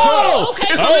 Oh! Okay.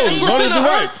 It's Oh, Christina running to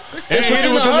Hurt. right. And hit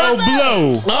it with the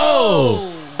low blow. Oh.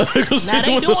 Now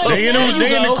they doing They in, it.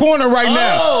 they in the corner right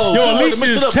now. Oh, Yo, good. Alicia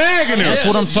is tagging her. That's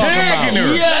what I'm talking tagging about.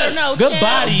 her. Yes. No, Good champ.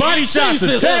 body. Body shots are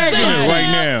Jesus, tagging her Jesus.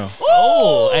 right now.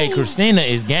 Oh, hey, Christina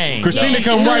is game. Christina Yeah,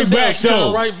 come she right is back that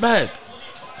though. Right back.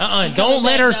 Don't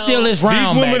let her steal this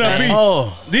round These women back, are man. beat.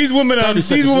 Oh, These women 30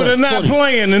 seconds are left, not 20.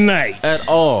 playing tonight. at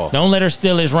all. Don't let her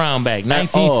steal this round back.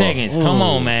 19 all. seconds. Come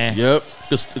on, man. Yep.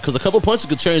 Because a couple punches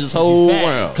could change this whole Fact.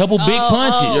 round. Couple big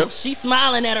punches. Oh, she's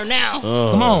smiling at her now.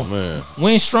 Oh, Come on. man.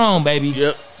 Win strong, baby.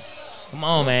 Yep. Come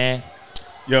on, man.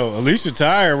 Yo, Alicia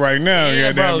tired right now.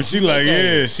 Yeah, Goddamn, bro, but she she like,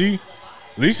 okay. yeah,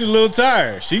 Alicia's a little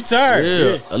tired. She tired.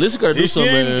 Yeah. Alycia got to do Yeah, she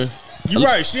something, man. ain't, you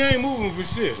right. She ain't moving for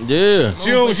shit. Yeah.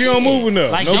 She don't move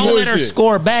enough. Like, no don't let her bullshit.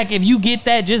 score back. If you get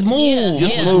that, just move. Yeah,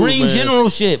 Just yeah. move, Ring man. general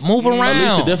shit. Move Alycia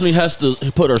around. definitely has to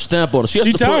put her stamp on it. She has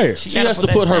She to tired. Put, she She gotta has to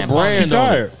put put that her stamp on it. She brand on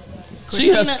tired. it. She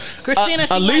has. Christina,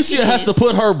 she Alycia like has to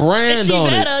put her brand She on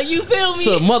better, it you feel me? to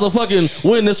motherfucking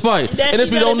win this fight. That And she if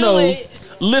you better don't do know, it.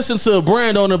 Listen to a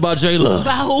brand owner by J Love.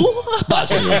 By who? By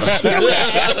J Love.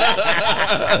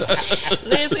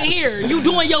 Listen here, you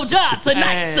doing your job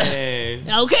tonight. Hey.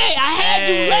 Okay, I had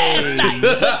you last night,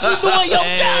 but you doing your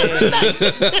job tonight.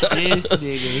 This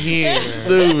nigga here.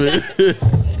 Stupid.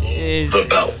 The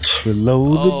belt.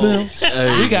 Below the belt.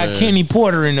 Hey, We got man. Kenny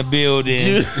Porter in the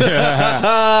building.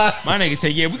 My nigga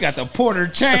said, yeah, we got the Porter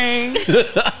chain.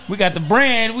 We got the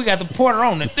brand. We got the Porter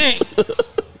on the thing.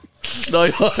 No,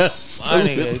 y'all My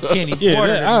nigga Kenny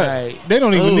Porter tonight. They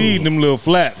don't even need them little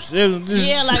flaps. Just,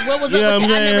 Yeah, like what was you know up with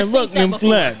what that? I I'm never saying? seen Fuck that them before.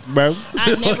 flaps, bro.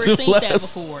 I never seen that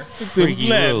Flaps. before. Freaky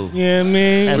Flat. Roo. You know what I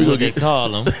mean? That's what they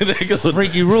call him.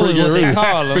 Freaky Roo is what they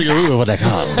call him. Freaky Roo, what they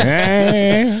call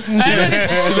him.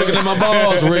 She looking at my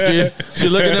balls, Ricky. She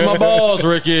looking at my balls,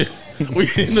 Ricky. We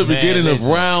in the beginning of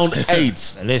listen. round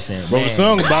 8. Listen, Wrote a man.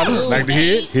 song about it. Like to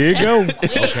hear it. Here it go.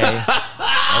 Okay.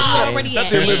 Already That's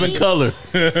at the living color.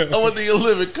 I want the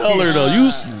living color though.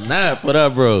 You snap for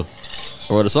that, bro.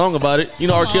 I wrote a song about it. You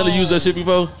know R. Kelly used that shit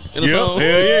before in a Yep. song.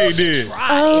 Hell yeah, he did.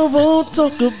 I won't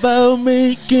talk about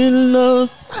making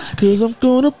love, cause I'm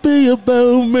gonna be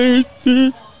about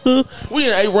making love. We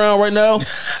in 8th round right now,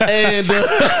 and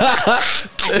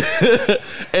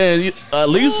and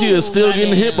Alycia is still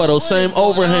getting hit by those same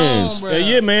overhands.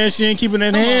 Yeah, man, she ain't keeping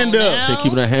that hand up. now. She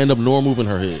keeping her hand up nor moving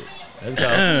her head.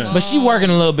 But she working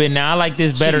a little bit now. I like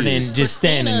this better She than is. just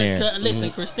standing there.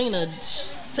 Listen, Christina.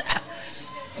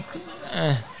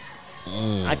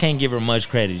 I can't give her much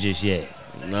credit just yet.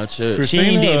 Not yet. Chris- She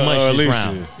ain't Christina did much or this Alycia?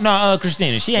 round. No,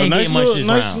 Christina. She ain't nice getting much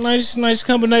this round. nice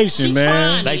combination, She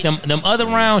man. trying. Like them other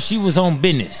rounds, she was on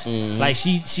business. Mm-hmm. Like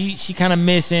she kind of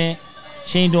missing.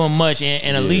 She ain't doing much,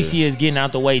 and Alycia is getting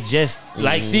out the way just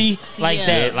like like yeah,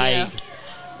 that. Like yeah.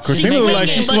 Christina look like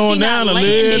she's But slowing not down a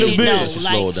landing little it, bit. though. She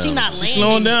Like, slowed she down. not She's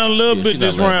slowing landing down a Yeah, little she bit not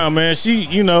this landing. round, man. She,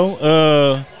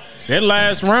 that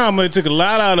last round, man, took a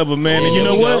lot out of her, man. And you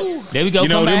know what? There we go. You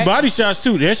know, Come them back. body shots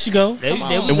too. There she go. There we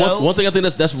And go. one thing I think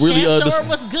that's really Champ this- Shore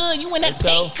was good. You in that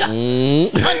go.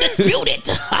 pink. Undisputed.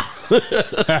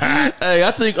 Hey,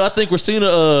 I think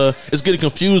Christina is getting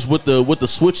confused with the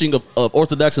switching of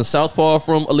orthodox and southpaw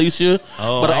from Alycia.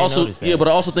 Oh, but I I ain't also noticed that. but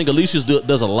I also think Alicia's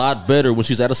does a lot better when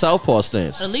she's at a southpaw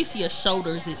stance. Alicia's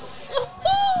shoulders is.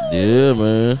 Yeah,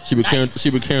 man. She been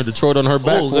carrying Detroit on her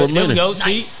back Ooh, for a there we minute. go.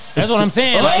 Nice. See, that's what I'm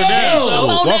saying. Oh, Walk her down. Come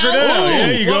on Walk her now. down.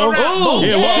 There you go. Walk her down. Oh,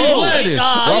 Yeah, walk she's her landing.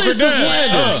 Walk her Alicia's down.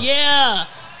 landing. Yeah.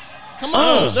 Come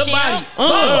on, champ.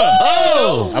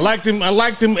 Oh, I like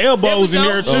them elbows in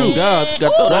there There we go. too. oh, God,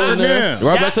 got throw that in there. Damn.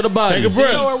 Right back to the body. Take a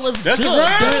breath. Shore was That's the good.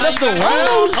 round. That's the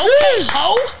round. Okay,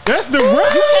 ho. That's the Came to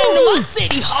round. my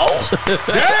city, ho.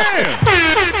 Damn.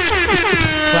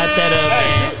 Clap that up,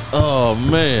 man. Oh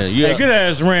man, yeah, Hey, good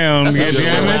ass round, That's a good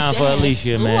damn it. round for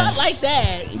Alycia, Ooh, man. I like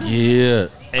that. yeah.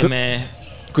 Hey, man.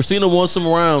 Christina won some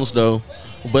rounds though,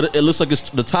 but it looks like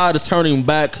the tide is turning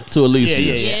back to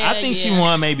Alycia. Yeah. I think she Yeah.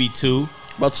 won maybe 2.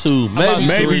 About 2, about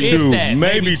Maybe If two. that,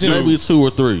 Maybe two. maybe 2 or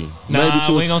 3. Nah, maybe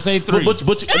 2. we ain't gonna say 3. But that's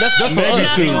for Maybe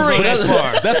us. two. But that's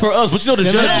far. That's for us. But you know the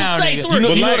Simmer judges. down, Say nigga.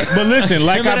 three. But listen,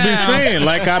 like Simmer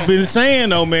I've been saying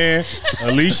though, man,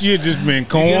 Alycia just been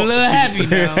Get a little corn. happy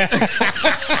now.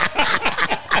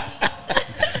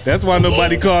 That's why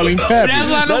nobody call him Pappy. That's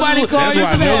why nobody call That's you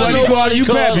why Pappy. nobody call you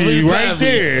Pappy. you Right Pappy.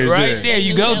 there. Right there,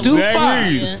 you go too That far.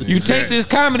 reason. You take this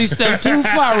comedy stuff too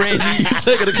far, Reggie.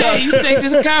 Taking Hey, you take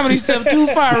this comedy stuff too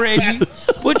far, Reggie.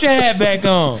 Put your hat back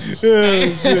on.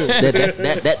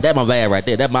 That my bad right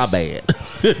there. That my bad.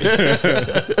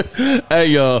 Hey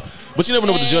y'all, but you never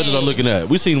know what the judges are looking at.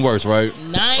 We seen worse, right?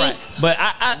 Ninth. But she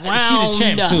the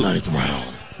champ Round. too. 9th round.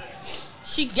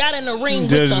 She got in the ring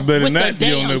Judges with better the not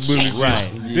be on damn that booty. champ. Right.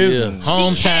 This Yeah. one.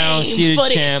 Hometown, she the for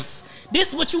champ.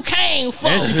 This what you came for.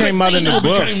 And she came out in the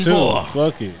Christina. buffs too.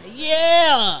 Fuck it.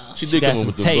 Yeah. She did Got come in some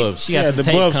with the tape. buffs. She got Yeah, some the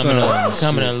tape buffs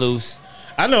coming on. up loose.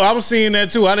 I know. I was seeing that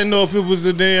too. I didn't know if it was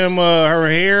a damn her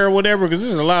hair or whatever, because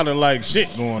there's a lot of like shit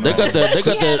going on. They got that. They She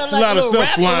got had that. a lot of little stuff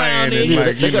wrap flying around and it.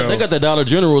 like They got that Dollar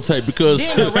General tape because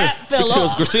Then the wrap fell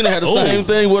because off. Christina had the same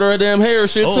thing with her damn hair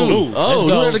shit too. Oh, Oh, let's do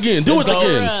go. that again. Do Let's it go.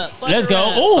 again. Let's go.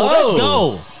 Oh. Oh, let's Oh.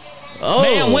 go. Oh,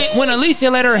 Man, when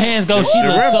Alycia let her hands go, she The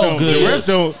looked ref so don't.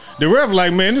 good. The ref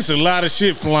like, man, there's a lot of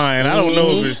shit flying. I don't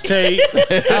know if it's tape.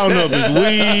 I don't know if it's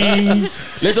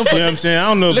weave. let them You know what I'm saying? I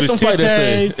don't know if let it's them fight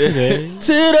that titties.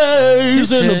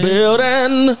 titties in the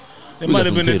building. It might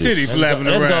have been a titty flapping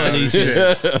Let's go, around.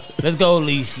 Alycia. Let's go,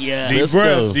 Alycia. Deep Let's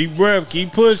breath, go. deep breath.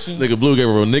 Keep pushing. Nigga Blue gave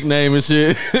her a nickname and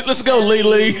shit. Let's go, Lee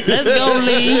Lee. Let's go,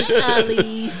 Lee.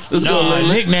 Alice. Let's go, No, Lee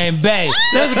Lee. nickname Bay.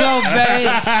 Let's go, Bay.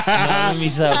 No, let me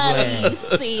stop playing.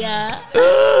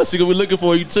 Alicia. She gonna be looking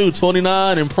for you too.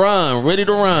 29 in prime, ready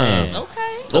to rhyme.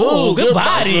 Okay. Oh, good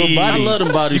box, body. little body. I love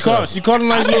them body shots. She caught a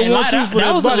nice little one too for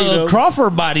that was body, a little though.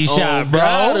 Crawford body shot, bro.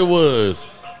 God, it was.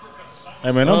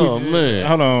 Hey man, man,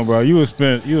 hold on, bro. You a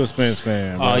Spence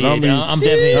fan, bro. Oh yeah, I'm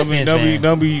definitely a Spence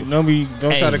fan.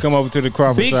 Don't try to come over to the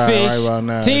Crawford Big side Fish, right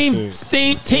now.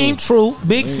 Team Truth,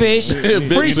 Big Fish,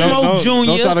 Free Smoke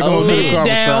Junior. Don't try to come over to the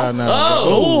Crawford side now.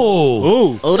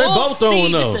 Oh, they both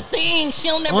throwing though. That's the thing.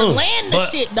 She'll never land the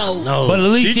shit though. No, but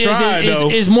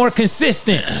Alycia is more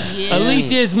consistent. Yeah.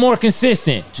 Alycia is more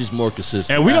consistent. She's more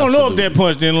consistent. And we don't know if that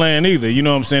punch didn't land either. You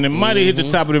know what I'm saying? It might have hit the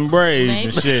top of them braids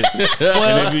and shit.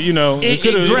 Well, you know, it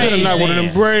could have knocked one of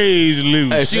them braids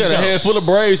loose. Hey, she got a handful of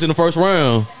braids in the first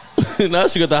round. Now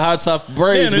she got the hot top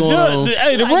braids going on.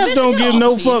 The ref don't give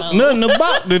no fuck nothing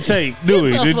about the tape, do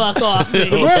he? Get the fuck off me.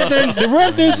 The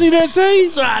ref didn't see that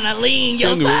tape? Trying to lean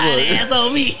your tired ass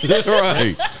on me.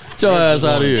 Right. Get your ass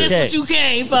out of here. That's what you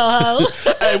came for, ho.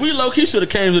 Hey, we low-key should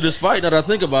have came to this fight now that I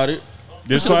think about it.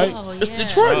 This fight? Oh, It's yeah.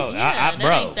 Detroit.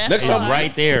 Bro, Next time,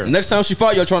 right there. Next time she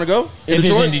fight, y'all trying to go? If it's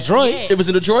in Detroit, Yeah. If it's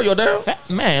in Detroit, y'all down?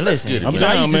 man, listen. get it, I'm man.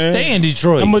 I down, used to man. stay in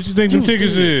Detroit. How much you think them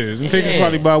tickets is? Them tickets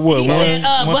probably about what? He said,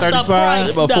 but the 135?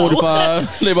 price- About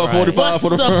 45. They about 45 What's for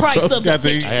the the price front. of the Got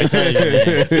ticket? I tell you,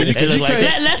 man. They look like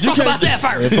that. Let's talk about that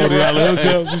first. $40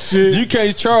 hookup and shit. You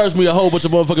can't charge me a whole bunch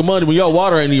of motherfucking money when y'all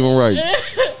water ain't even right.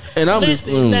 And I'm just,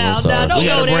 Now, I'm sorry. don't We go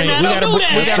gotta there. bring, Now, don't do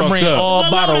we gotta that. bring Fucked up. all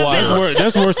Below bottle the water.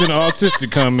 That's worse than the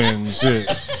autistic comment and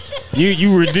shit.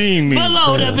 You redeem me.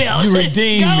 Below the belt. You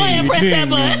redeemed Go me. ahead and press that Redeem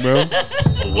me, button.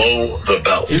 bro. Below the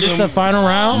belt. Is this the final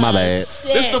round? My bad.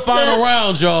 This the final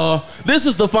round, y'all. This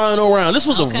is the final round. This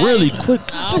was a really quick.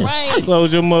 All right.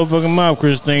 Close your motherfucking mouth,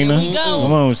 Christina. Here we go.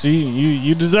 Come on, see,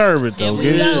 you deserve it Here though. we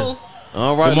Get it? go.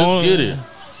 All right, Come let's on. get it.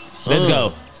 Let's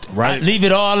go. Right. Leave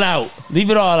it all out. Leave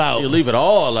it all out. You leave it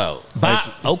all out.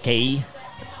 Okay.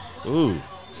 Ooh.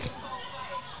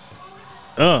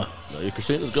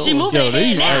 Christina's going. She moving Yo,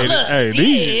 these- ahead now. hey, Look.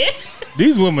 these- Yeah.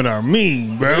 These women are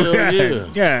mean, bro. Hell yeah.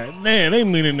 God damn, they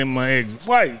meaner than my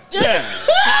ex-wife. God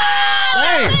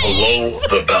Below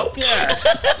the belt.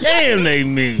 damn, they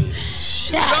mean.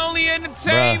 It's only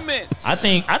entertainment. I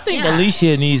think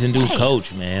Alycia needs a new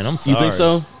coach, man. I'm sorry. You think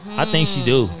so? I think she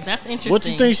do. That's interesting. What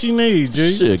you think she needs,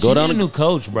 G? Shit, She go need down a new to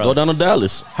coach, bro. go down to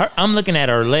Dallas. I'm looking at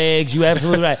her legs. You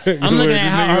absolutely right. I'm looking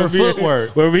at her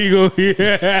footwork. Where we go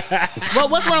here?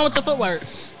 What's wrong with the footwork?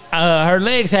 Her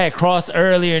legs had crossed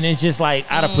earlier, and it's just like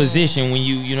out of position when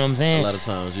you know what I'm A saying. lot of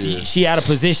times, yeah. She out of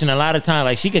position a lot of times.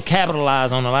 Like she could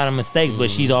capitalize on a lot of mistakes, but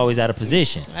she's always out of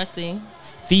position. I see.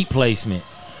 Feet placement.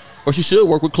 Or she should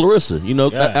work with Clarissa. You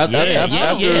know, Yeah.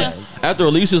 after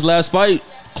Alicia's last fight,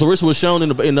 Clarissa was shown in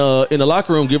the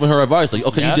locker room giving her advice like,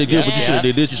 okay, you did good, but you should have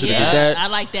did this, you should have did that. I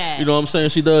like that. You know what I'm saying?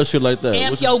 She does shit like that.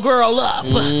 Amp which your is- girl up.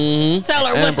 Tell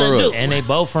her Amp what her to up. do. And they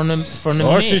both from the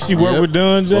Or mid. should she work Yep. with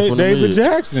Dunn Or from the David mid.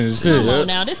 Jackson? Shit. Come on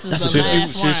now, this is the Should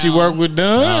last should she round. work with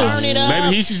Dunn? Turn it up.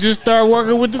 Maybe he should just start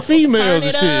working with the females Turn and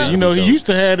it shit. up. You know, he used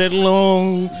to have that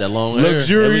long That long hair.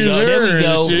 luxurious There we hair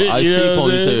go. and shit. Ice you tea know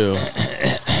what I'm saying?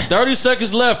 ponytail. 30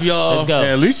 seconds left, y'all. Let's go.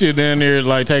 Yeah, Alicia down there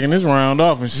like taking this round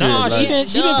off and shit. No, like,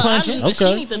 she been punching.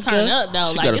 She need to turn up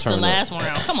though. She Like gotta it's the turn up. last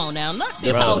round. Come on now, knock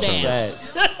this Bro, hoe something. down.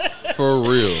 Facts. For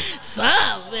real.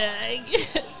 Something.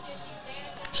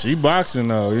 she boxing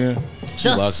though, yeah. She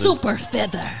The boxing. super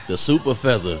feather. The super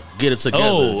feather. Get it together.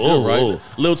 Oh, Good, right? oh.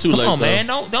 A little too Come late, on, though. man.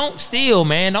 Don't steal,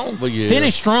 man. Don't But yeah.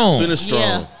 finish strong. Finish strong.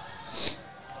 Yeah.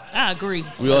 I agree.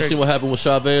 We all seen what happened with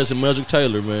Chavez and Magic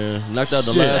Taylor, man. Knocked out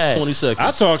the Shit. last 20 seconds.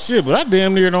 I talk shit, but I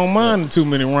damn near don't mind the 2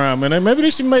 minute round, man. Maybe they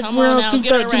should make Come on rounds now, 2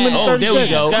 get it 2 minutes right. 30 there we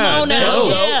seconds. go. God Come on damn. now. Oh,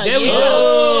 Yeah, there we yeah. go.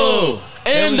 Oh!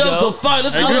 There End we of go. the fight.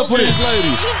 Let's Hey, give it good up for shit. these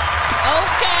ladies.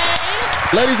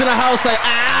 Okay. Ladies in the house say,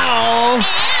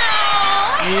 ow!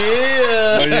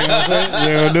 Yeah. You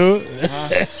gonna do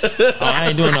it? Oh, I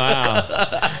ain't doing no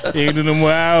ow. You ain't do no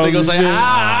more hours. They gonna say,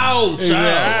 and shit.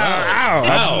 ow!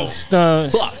 Ow, ow.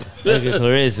 Stunned. Look at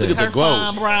Clarissa. Look at the Her growth.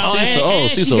 fine brown Oh, ass. and- oh, and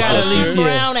she's she so got sexy. Alycia.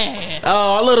 Brown ass.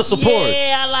 Oh, I love the support.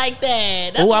 Yeah, I like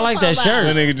that. That's Oh, what I I'm like that talking shirt.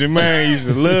 That about. nigga Jermaine used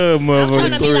to love I'm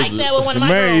trying to motherfuckers. be like that with one of my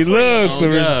Jermaine girlfriends. loved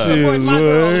Clarissa God. Shields, Support my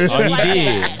girls. boy. Oh, he like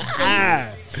did.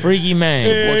 that. Freaky man. Yeah,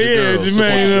 your yeah, girls. Support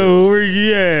Jermaine, your oh,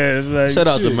 freaky ass. Like, Shout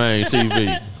out to shit. Main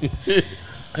TV.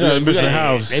 Yeah, Mr.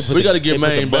 House. They put We the- gotta get they put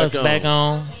the Maine bus back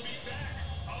on.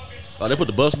 Oh, they put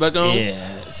the bus back on?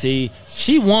 Yeah. See,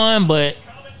 she won, but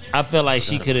I feel like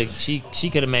she could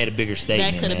have made a bigger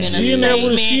statement. coulda man. been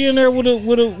a She in there with a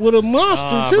with a monster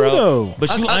Nah, too bro. though.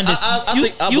 But you, I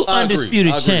think I agree.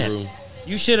 undisputed I agree, champ. Rue.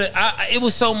 You should have. It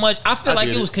was so much. I feel I like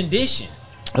get it it. was conditioned.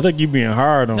 I think you being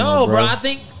hard on No, her, bro. I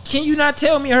think. Can you not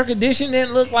tell me her condition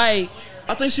didn't look like?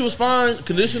 I think she was fine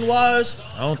condition wise.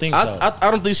 I don't think so.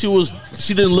 I don't think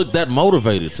she didn't look that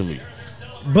motivated to me.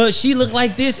 But she looked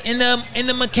like this in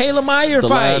the Michaela Meyer The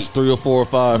fight. last 3 or 4 or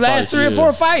 5 Last 3 or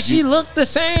 4 fights, she looked the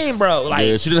same, bro. Like,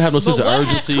 yeah, she didn't have no sense of what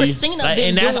urgency. has Christina Like, been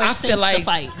and that's- doing I feel since like- the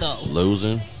fight, though?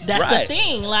 Losing. That's Right. the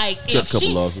thing. Like, Got a if couple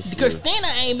losses, yeah. Christina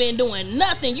ain't been doing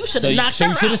nothing, you should have knocked so her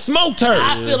you should have out. smoked her.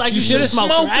 I feel like you should have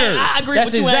shoulda smoked her. I agree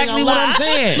That's with you. I ain't exactly gonna what I'm lie.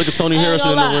 saying. Look at Tony I ain't Harrison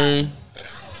in the gonna lie. ring.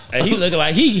 And he looking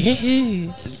like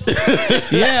he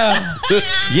yeah.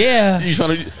 Yeah. You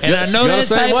trying to? And I know that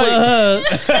type of hug.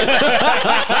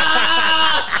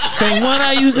 Same one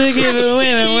I used to give it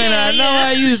when I know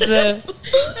I used to.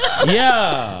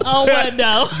 Yeah. Oh, what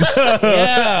though?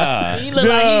 Yeah. He look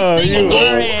like he's singing Below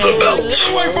her the ass. belt. Get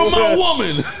away from my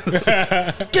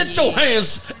woman. Get your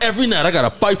hands every night. I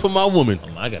gotta fight for my woman.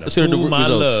 I gotta Let's hear the prove my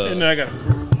results. love. And then I got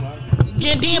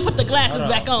And then put the glasses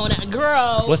back on. Now,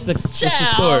 girl. What's the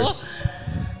child. scores?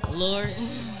 Lord.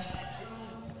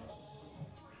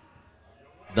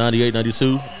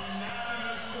 98-92.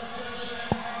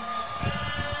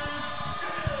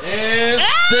 And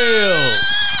still.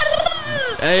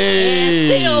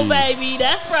 Hey. Still, baby.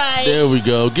 That's right. There we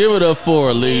go. Give it up for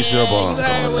Alycia Yeah, you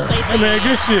heard what Baumgardner. they Hey said. man,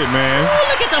 good shit, man. Ooh,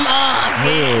 look at them arms.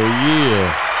 Hell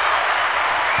yeah.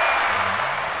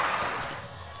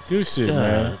 Good shit,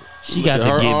 man. She got Look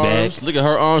to at her get arms. back. Look at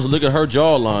her arms. Look at her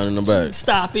jawline in the back.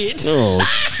 Stop it. Oh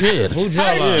shit. Who Her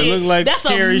draw Yeah, shit. it look like That's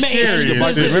Scary amazing. Sherry. She could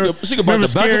bite the- she could bite Remember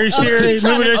the back Scary of- Sherry? Keep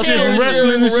trying Remember to that shit tell from you.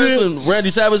 wrestling and shit? Wrestling. Randy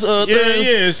Savage Yeah, thing.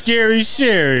 yeah, Scary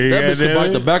Sherry. That bitch could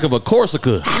bite the back of a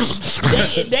Corsica.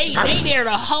 They there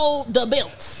to hold the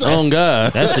belts. Oh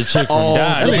God. That's the chick from Oh,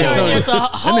 Die. They nigga are Tony- there to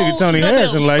That hold nigga Tony the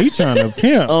Harrison belts. like he trying to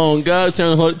pimp. Oh God,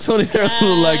 Tony Harrison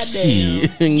look like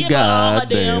shit. Give her all her God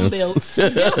damn damn. belts.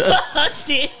 Give her her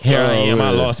shit. Here I am. I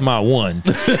really? lost my one.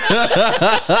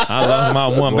 I lost my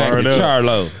one back Word to up.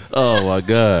 Charlo. Oh my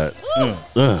God.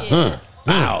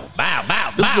 Bow, bow,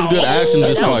 bow, This is some bow. good action in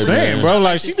this That's what I'm fight, saying, man. bro.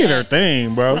 Like she did her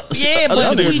thing, bro. Yeah, Y'all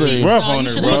but niggas we is rough No, on you her,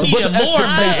 should've bro. did But the more.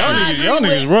 expectation. Y'all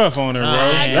niggas rough on her, bro.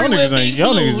 I Y'all agree niggas with ain't. Big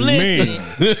Y'all Blue. niggas is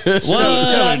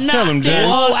mean. Tell him, Jay.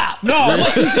 hoe out.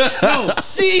 no.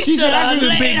 She should have agree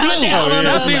with laid Big her Blue. down Oh on yeah, her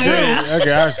That's been back. real.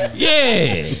 Okay, I see.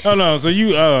 Yeah. Oh no, so you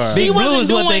She Big Blue wasn't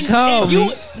is what they doing- call you,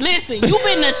 me. Listen, you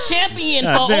been the champion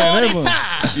God for damn, all that this one-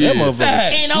 time. that motherfucker.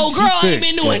 Facts. And She- old she girl thick, ain't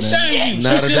been doing goddamn. shit.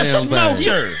 Not a damn thing.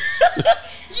 her.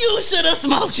 You should have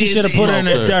smoked She this should have put her in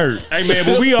the Smoked her. dirt. Hey man,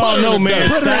 but we all know, man,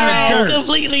 Put her in the styles, dirt.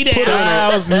 completely down.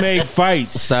 styles make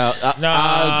fights. Style,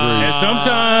 I And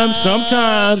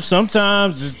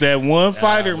sometimes it's that one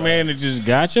fighter, man, that just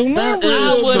got your number. is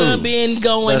I would true. have been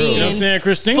going That's You know what I'm in saying?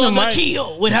 Christina for the might.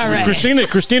 kill with her ass.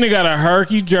 Christina got a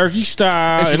herky jerky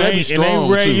style. And she It may be ain't strong,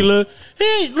 regular.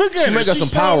 Hey, look at She her. may got some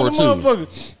strong power, as a too.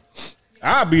 motherfucker.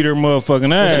 I beat her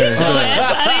motherfucking ass.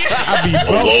 I beat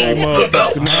both they Below the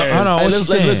belt. motherfucking ass. Hold on, Hey, what let's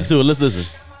you saying? listen to it. Let's listen.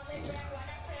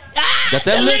 Got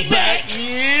that the lick lick back. back.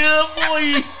 Yeah,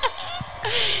 boy.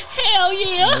 Hell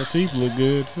yeah. Her teeth look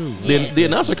good too. The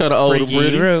announcer kind of old and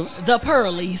pretty. The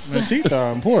pearlies. Them teeth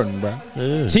are important,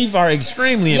 bro. Teeth are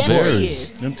extremely Yes, important. it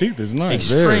is. Them teeth is nice.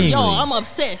 Extremely. Yo, I'm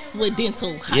obsessed with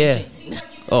dental hygiene.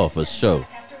 Oh, for sure.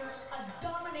 After a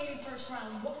dominating first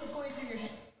round, what was going through your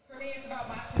head? For me, it's about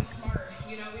boxing smart.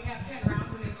 You know, we have 10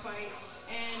 rounds in this fight,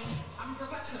 and I'm a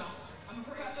professional. I'm a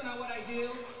professional at what I do,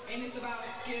 and it's about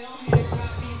skill, and it's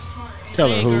about being smart. And Tell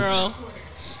her Hey, hoops. girl.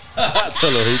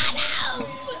 Tell her hoops.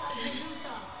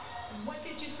 What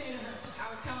did you say to her? I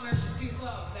was telling her she's too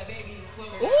slow. That baby is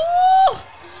slower. Ooh.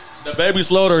 The baby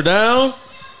slowed her down.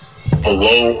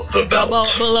 Below the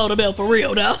belt. Below the belt for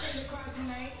real, though. The crowd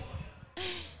tonight.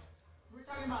 We're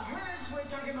talking about hers. We're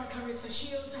talking about Clarissa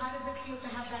Shields. How does it feel to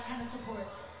have that kind of support?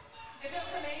 It feels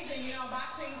amazing. You know,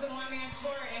 boxing is a one-man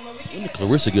sport, and when we can When did get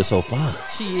Clarissa get so fine?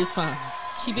 She is fine.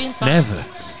 She been fine. Never.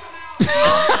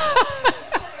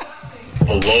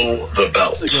 Below the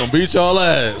belt. She gonna beat y'all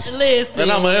ass. Listen.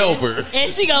 And I'm a helper. And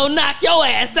she gonna knock your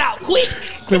ass out quick.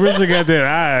 Clarissa got that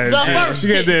eye. The shit. first She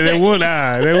got 10 that one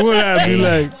eye. That one eye be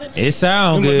like, It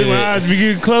sound them good. eyes be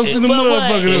getting close to the But what?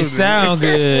 motherfucker. It sound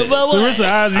good. But what? Clarissa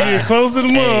eyes be getting close to the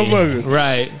motherfucker.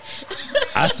 Right.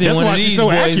 I see That's one why of she's these so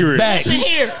boys accurate. back. Listen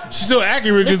here. She's so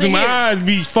accurate because Listen them here. eyes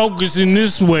be focusing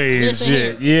this way and Listen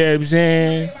shit. Yeah, you know what I'm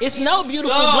saying? It's no beautiful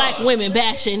black women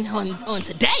bashing on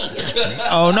today.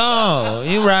 Oh no,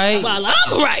 you right. While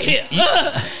I'm right here.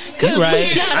 You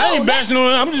right. I ain't bashing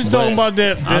on it. I'm just talking about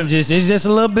that. It's just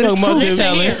a little bit of Talking about truth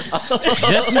this.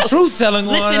 telling. Just some truth telling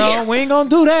going Listen here. on. We ain't gonna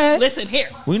do that. Listen here.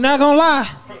 We not gonna lie.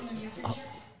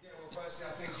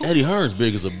 Eddie Hearn's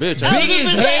big as a bitch. Big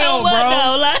as hell,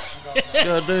 bro.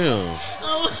 Goddamn.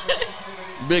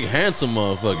 Big handsome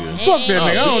motherfucker. Fuck that nigga.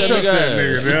 I don't trust that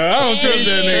nigga. I don't trust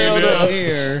that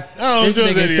nigga. I don't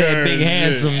trust that nigga. Big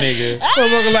handsome nigga.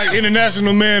 Motherfucker like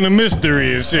international man of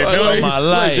mystery and shit. My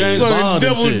life. James Bond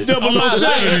and shit. 007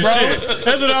 and shit.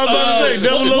 That's what I was about to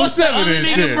say. 007 and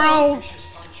shit. Bro?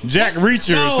 Jack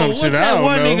Reacher or some shit. I don't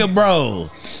one know. nigga, bro?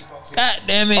 God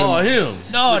damn it. Oh, him.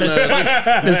 No, the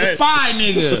spy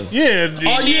nigga. Yeah.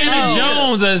 Indiana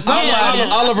Jones or somebody.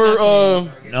 Oliver,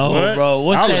 no, what? bro.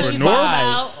 What's Oliver that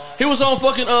North? spy? he was on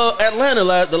fucking Atlanta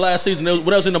the last season.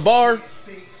 When I was in the bar.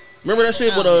 Remember that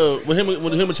shit when him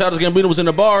and Childish Gambino was in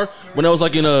the bar when I was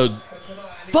like in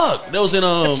fuck, that was in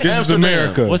This is Amsterdam.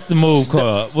 America. What's the movie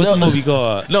called? What's the movie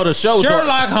called? No, the show was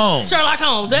Sherlock Holmes. Sherlock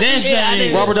Holmes. That's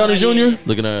it. Robert Downey Jr.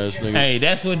 Looking ass nigga. Hey,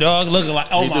 that's what dog looking like.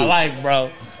 Oh, He my do. life, bro.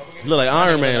 He look like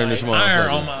Iron Man in this Iron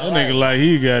motherfucker. on my That life. nigga like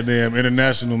he goddamn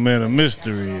international man of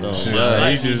mystery and shit. God.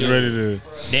 Like, he just ready to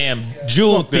Damn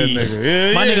jewel fuck that thief. nigga.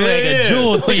 Yeah, My nigga like a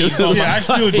jewel thief. Yeah, I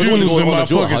still Jews in my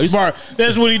fucking smart.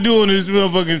 That's what he do in his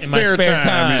motherfucking my spare spare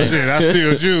time and time. shit. I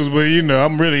still Jews, but you know,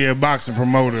 I'm really a boxing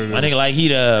promoter. My nigga like he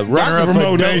the runner up for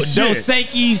promoter ain't shit. Dos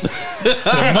Equis, the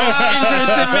most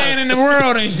interested man in the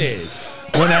world and shit.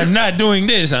 When I'm not doing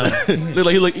this, huh? Look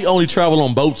like he only travel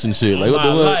on boats and shit. Like what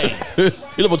the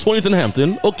fuck? He live on 20th and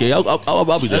Hampton. Okay, I'll be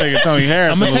That there. nigga Tony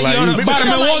Harris. I'm gonna take you on by the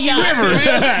Milwaukee River.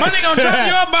 My nigga gonna chop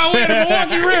you up by way of the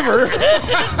Milwaukee River.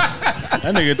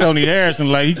 That nigga Tony Harrison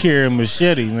like he carrying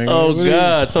machete. Nigga. Oh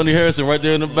God, Tony Harrison right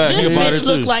there in the back. This He about bitch it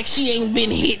look too. like she ain't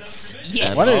been hit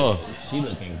yet. She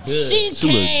looking good. She look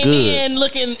came good. in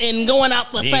looking and going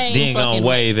out the same Then fucking gonna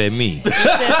wave at me. She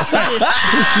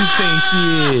think she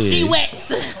is? She wet.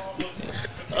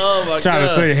 Oh my Trying God. to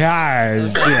say hi and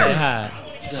shit.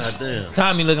 God damn.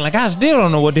 Tommy looking like I still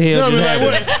don't know what the hell Tell me just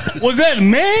like, happened. what, was that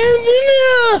man's in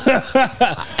there?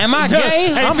 Am I gay?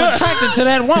 Hey, I'm attracted to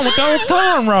that one with those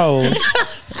cornrows.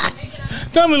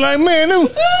 Tell me like, man, them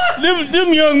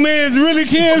young mans really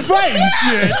can fight and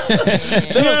shit.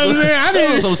 You know what I'm saying?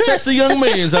 There was some sexy young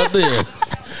mans out there.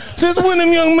 Since when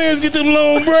them young mans get them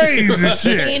long braids and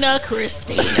shit?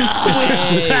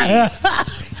 Christina.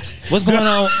 What's going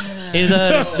on? Is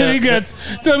he got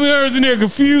Tommy Harris in there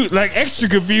confused, like extra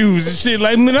confused and shit.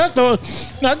 Like, man, I thought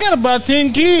I got about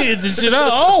 10 kids and shit. I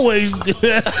always.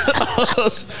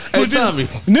 Hey Tommy,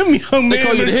 them young they men.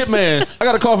 call you the hitman. I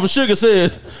got a call from Sugar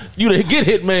said you the get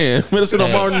hitman. Medicine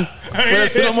on Martin.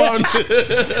 Medicine on Martin.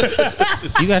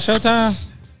 You got Showtime?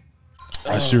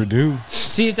 I sure do.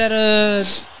 See if that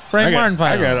Frank Martin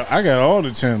fight. I got all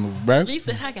the channels, bro. He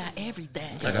said I got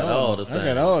everything. I got all the things. I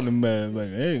got all them man. Like,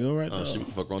 there you go, right there. Oh shit, we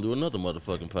can fuck around do another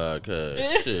motherfucking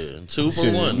podcast. Shit, 2 for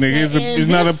Shit, 1. nigga, it's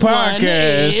not a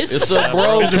podcast. It's a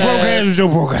broadcast. It's a broadcast. It's your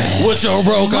broadcast. What's your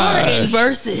broadcast?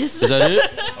 Versus. Is that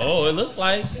it? Oh, it looks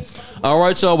like. All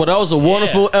right, y'all. Well, that was a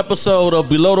wonderful episode of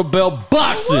Below the Belt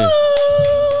Boxing.